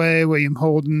Dunaway, William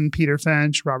Holden, Peter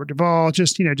Finch, Robert Duvall.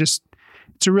 Just it's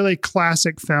a really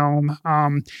classic film.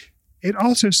 It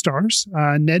also stars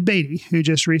Ned Beatty, who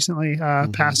just recently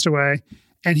passed away.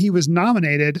 And he was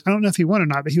nominated, I don't know if he won or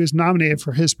not, but he was nominated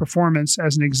for his performance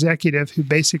as an executive who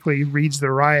basically reads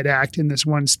the riot act in this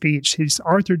one speech.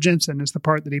 Arthur Jensen is the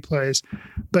part that he plays,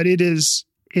 but it's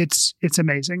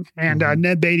amazing. And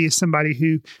Ned Beatty is somebody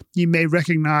who you may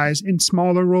recognize in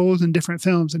smaller roles in different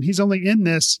films. And he's only in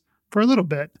this for a little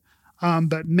bit.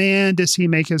 But man, does he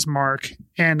make his mark.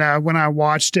 And when I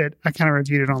watched it, I kind of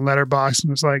reviewed it on Letterboxd and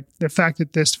was like, the fact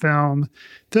that this film,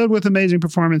 filled with amazing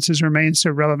performances, remains so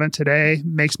relevant today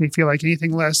makes me feel like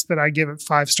anything less that I give it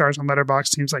 5 stars on Letterboxd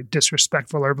seems like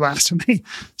disrespectful or blasphemy.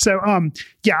 So, I'm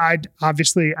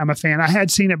a fan. I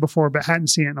had seen it before, but hadn't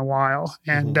seen it in a while.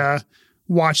 And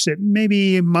watched it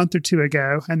maybe a month or 2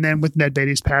 ago. And then with Ned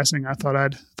Beatty's passing, I thought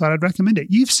I'd recommend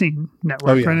it. You've seen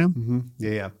Network, right now? Mm-hmm.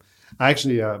 Yeah. I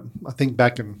actually, I think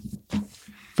back in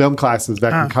film classes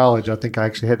back in college, I think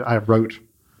I wrote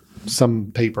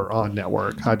some paper on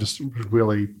Network. I just was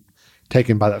really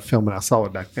taken by that film and I saw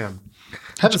it back then.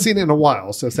 Haven't seen it in a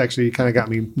while, so it's actually kind of got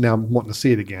me now wanting to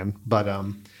see it again. But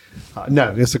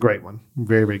no, it's a great one.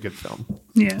 Very, very good film.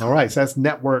 Yeah. All right. So that's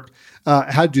Network.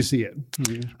 How did you see it?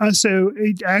 So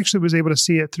I actually was able to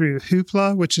see it through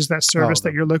Hoopla, which is that service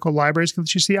that your local libraries can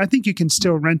let you see. I think you can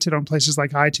still rent it on places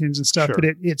like iTunes and stuff, but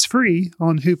it's free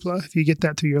on Hoopla if you get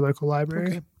that through your local library.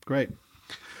 Okay. Great.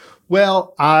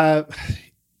 Well,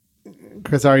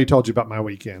 Chris, I already told you about my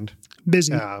weekend.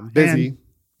 Busy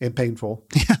and painful.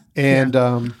 And,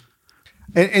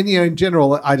 And in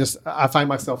general, I find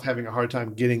myself having a hard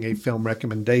time getting a film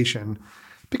recommendation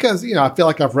because, I feel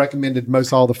like I've recommended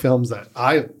most all the films that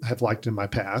I have liked in my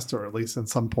past, or at least at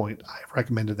some point I've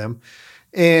recommended them.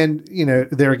 And,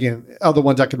 there again, other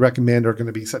ones I could recommend are going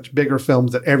to be such bigger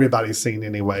films that everybody's seen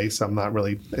anyway. So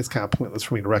it's kind of pointless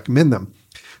for me to recommend them.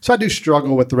 So I do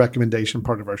struggle with the recommendation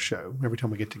part of our show every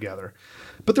time we get together.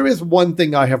 But there is one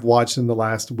thing I have watched in the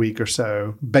last week or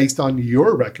so, based on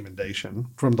your recommendation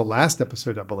from the last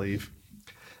episode, I believe,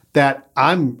 that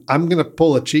I'm going to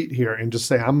pull a cheat here and just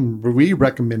say I'm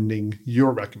re-recommending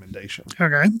your recommendation.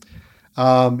 Okay.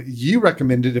 You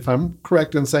recommended, if I'm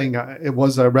correct in saying it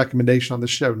was a recommendation on the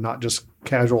show, not just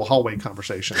casual hallway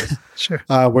conversation. Sure.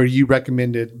 Where you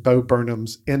recommended Bo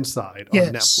Burnham's Inside on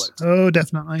Netflix. Oh,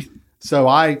 definitely. So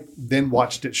I then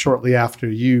watched it shortly after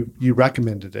you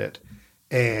recommended it.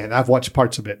 And I've watched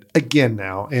parts of it again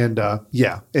now. And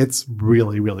it's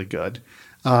really, really good.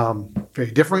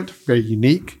 Very different, very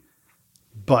unique,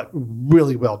 but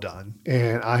really well done.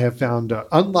 And I have found,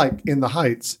 unlike In the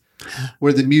Heights,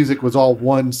 where the music was all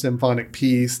one symphonic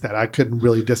piece that I couldn't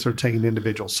really discern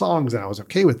individual songs, and I was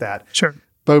okay with that. Sure.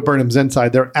 Bo Burnham's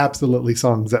Inside, there are absolutely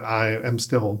songs that I am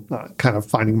still kind of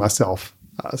finding myself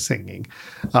singing.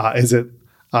 Is it...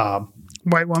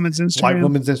 White Woman's Instagram? White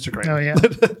Woman's Instagram. Oh, yeah.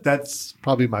 That's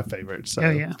probably my favorite. So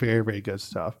yeah. Very, very good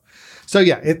stuff. So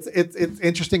yeah, it's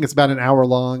interesting. It's about an hour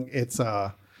long. It's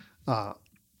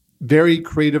very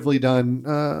creatively done.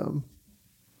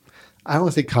 I don't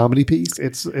want to say comedy piece.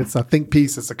 It's a think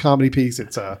piece. It's a comedy piece.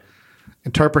 It's a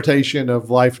interpretation of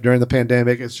life during the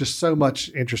pandemic. It's just so much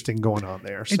interesting going on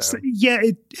there. So.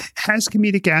 It has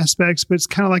comedic aspects, but it's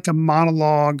kind of like a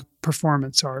monologue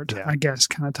performance art, I guess,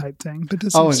 kind of type thing. But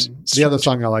this is and the other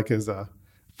song I like is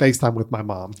FaceTime with My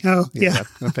Mom. Oh, yeah.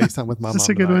 FaceTime with My Mom. That's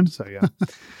a good one. So, yeah.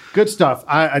 Good stuff.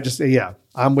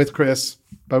 I'm with Chris.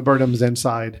 Bo Burnham's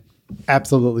Inside.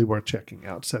 Absolutely worth checking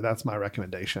out. So that's my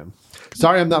recommendation.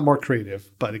 Sorry I'm not more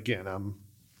creative, but again, I'm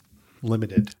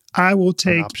limited. I will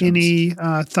take any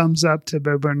thumbs up to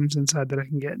Bo Burnham's Inside that I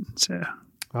can get. So,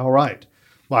 all right.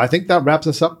 Well, I think that wraps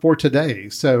us up for today.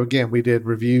 So again, we did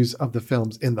reviews of the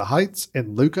films In the Heights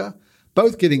and Luca,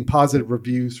 both getting positive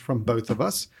reviews from both of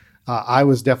us. I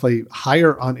was definitely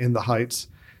higher on In the Heights.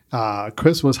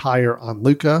 Chris was higher on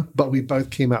Luca, but we both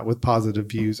came out with positive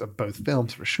views of both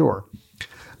films for sure.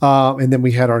 And then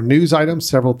we had our news items,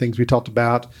 several things we talked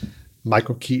about.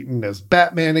 Michael Keaton as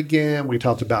Batman again. We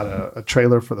talked about a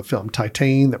trailer for the film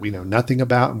Titan that we know nothing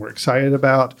about and we're excited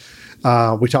about.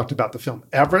 We talked about the film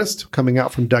Everest coming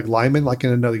out from Doug Liman like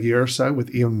in another year or so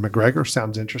with Ewan McGregor.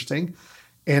 Sounds interesting.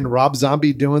 And Rob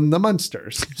Zombie doing The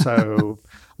Munsters. So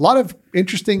a lot of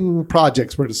interesting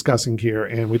projects we're discussing here,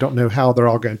 and we don't know how they're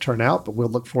all going to turn out, but we'll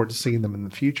look forward to seeing them in the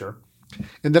future.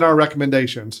 And then our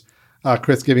recommendations.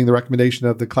 Chris giving the recommendation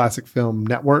of the classic film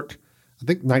Network. I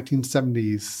think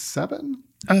 1977?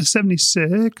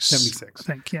 76. 76. I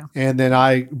think, yeah. And then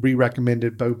I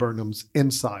re-recommended Bo Burnham's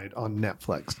Inside on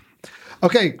Netflix.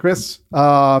 Okay, Chris,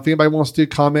 if anybody wants to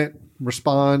comment,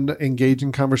 respond, engage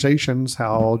in conversations,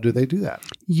 how do they do that?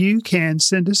 You can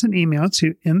send us an email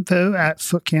to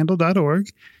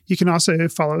info@footcandle.org. You can also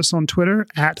follow us on Twitter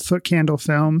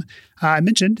 @FootCandleFilm. I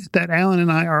mentioned that Alan and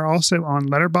I are also on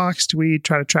Letterboxd. We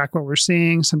try to track what we're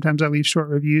seeing. Sometimes I leave short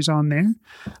reviews on there.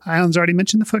 Alan's already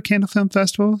mentioned the Foot Candle Film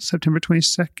Festival, September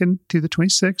 22nd to the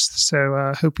 26th.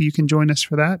 So hope you can join us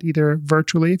for that, either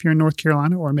virtually if you're in North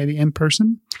Carolina or maybe in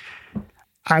person.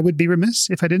 I would be remiss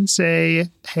if I didn't say,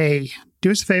 hey, do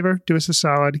us a favor, do us a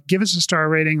solid, give us a star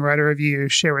rating, write a review,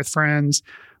 share with friends,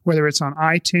 whether it's on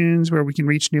iTunes where we can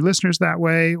reach new listeners that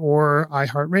way, or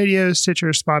iHeartRadio, Stitcher,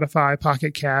 Spotify,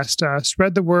 Pocket Cast.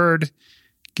 Spread the word.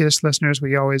 Get us listeners.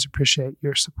 We always appreciate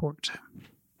your support.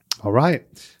 All right.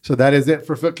 So that is it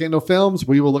for Foot Candle Films.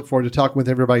 We will look forward to talking with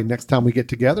everybody next time we get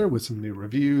together with some new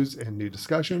reviews and new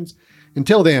discussions.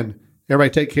 Until then, everybody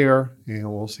take care,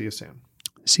 and we'll see you soon.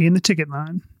 See you in the ticket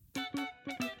line.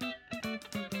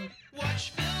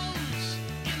 Watch films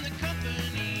in the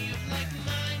company of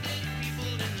like-minded people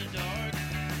in the dark.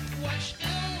 Watch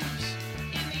films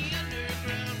in the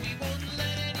underground. We won't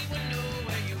let anyone know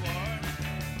where you are.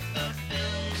 The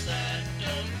films that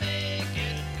don't make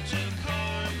it to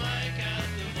Carmike at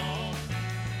the mall,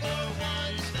 or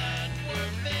ones that were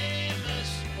famous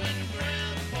when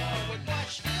Grandpa would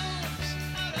watch films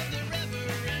out of the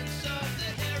reverence of the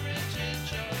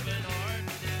heritage of an art.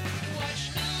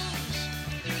 Watch films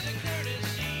through the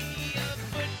courtesy of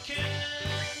Foot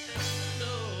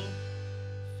Candle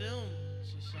Film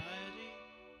Society.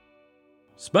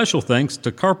 Special thanks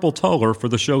to Carpal Tuller for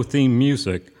the show theme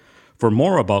music. For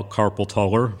more about Carpal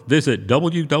Tuller, visit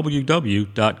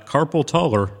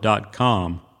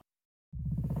www.carpaltuller.com.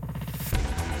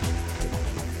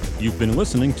 You've been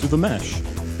listening to The Mesh,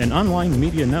 an online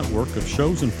media network of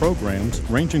shows and programs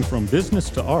ranging from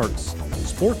business to arts,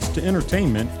 sports to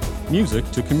entertainment, music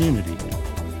to community.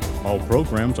 All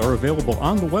programs are available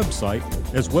on the website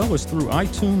as well as through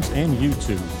iTunes and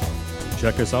YouTube.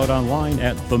 Check us out online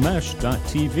at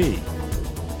themesh.tv.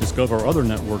 Discover other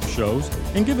network shows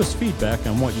and give us feedback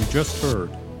on what you just heard.